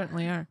boards out there.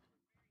 Certainly are.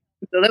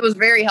 So that was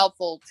very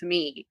helpful to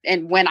me,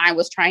 and when I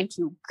was trying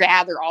to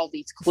gather all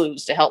these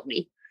clues to help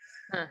me.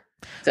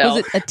 So, was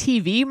it a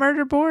TV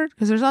murder board?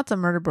 Because there's lots of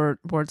murder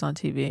boards on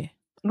TV.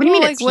 What do you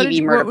mean a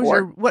TV murder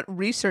board? What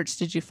research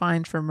did you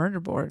find for murder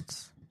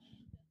boards?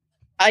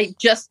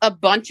 Just a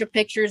bunch of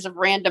pictures of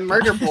random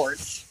murder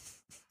boards,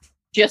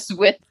 just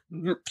with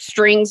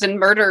strings and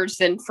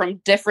murders and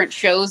from different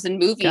shows and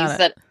movies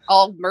that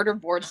all murder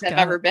boards have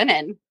ever been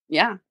in.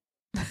 Yeah.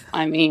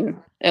 I mean,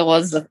 it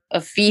was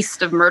a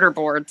feast of murder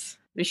boards.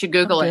 We should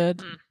Google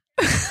it.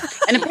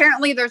 And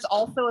apparently there's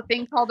also a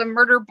thing called a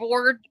murder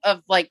board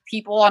of like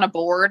people on a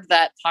board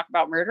that talk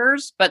about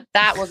murders, but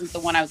that wasn't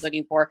the one I was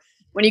looking for.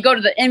 When you go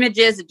to the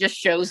images, it just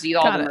shows you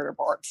all the murder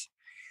boards.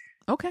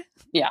 Okay.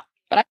 Yeah.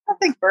 But I don't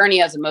think Bernie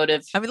has a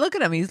motive. I mean, look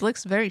at him. He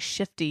looks very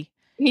shifty.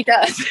 He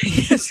does.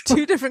 He has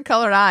two different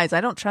colored eyes.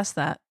 I don't trust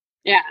that.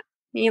 Yeah.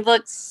 He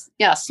looks,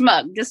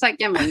 smug, just like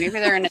Emily. Maybe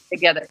they're in it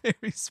together.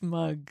 Very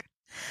smug.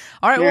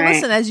 All right. Well,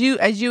 listen, as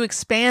you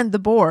expand the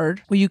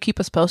board, will you keep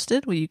us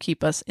posted? Will you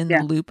keep us in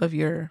the loop of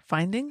your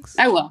findings?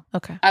 I will.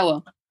 Okay. I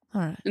will.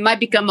 All right. It might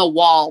become a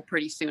wall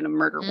pretty soon, a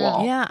murder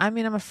wall. Yeah, I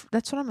mean,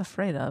 that's what I'm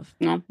afraid of.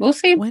 No, we'll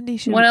see. Wendy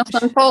should. What else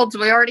unfolds?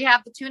 We already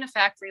have the tuna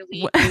factory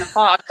lead in the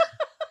fog.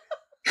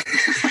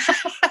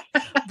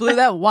 Blew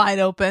that wide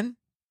open.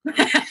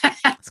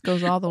 This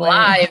goes all the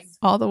way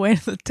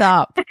to the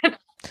top.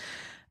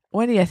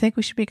 Wendy, I think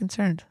we should be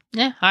concerned.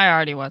 Yeah, I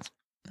already was.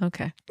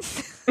 Okay.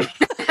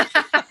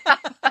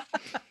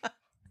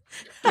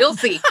 You'll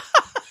see.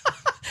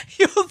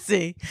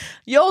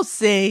 You'll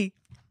see.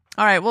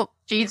 All right. Well,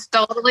 she's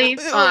totally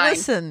fine.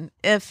 Listen,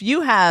 if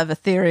you have a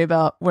theory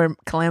about where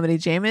Calamity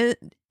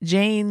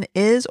Jane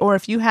is, or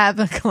if you have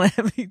a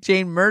Calamity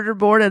Jane murder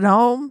board at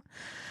home,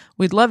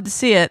 we'd love to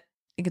see it.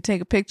 You can take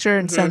a picture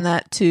and send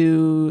that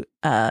to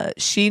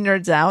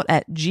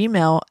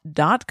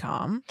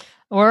shenerdsout@gmail.com.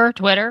 Or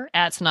Twitter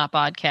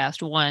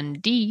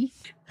 @SnotPodcast1D.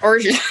 Or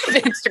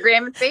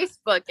Instagram and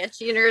Facebook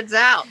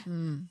 @SheNerdsOut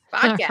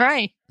Podcast.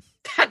 Right.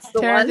 That's the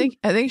Tara, one.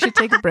 I think you should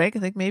take a break. I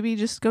think maybe you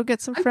just go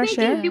get some fresh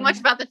air. Too much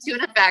about the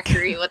tuna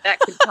factory, what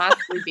that could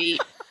possibly be.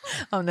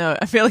 Oh no,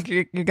 I feel like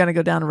you're going to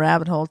go down a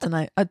rabbit hole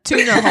tonight. A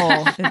tuna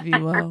hole, if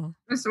you will.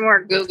 There's some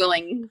more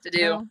Googling to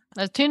do.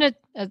 A tuna.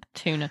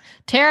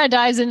 Tara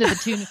dives into the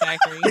tuna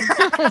factory.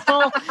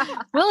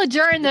 we'll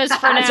adjourn this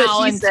for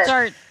now and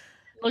start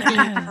looking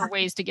for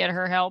ways to get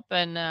her help.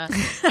 And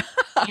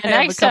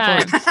next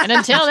time. And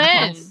until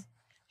then,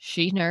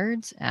 she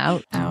nerds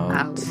out.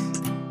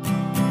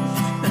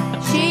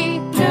 She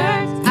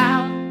nerds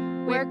out.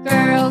 We're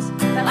girls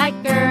that like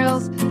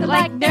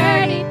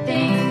nerdy things.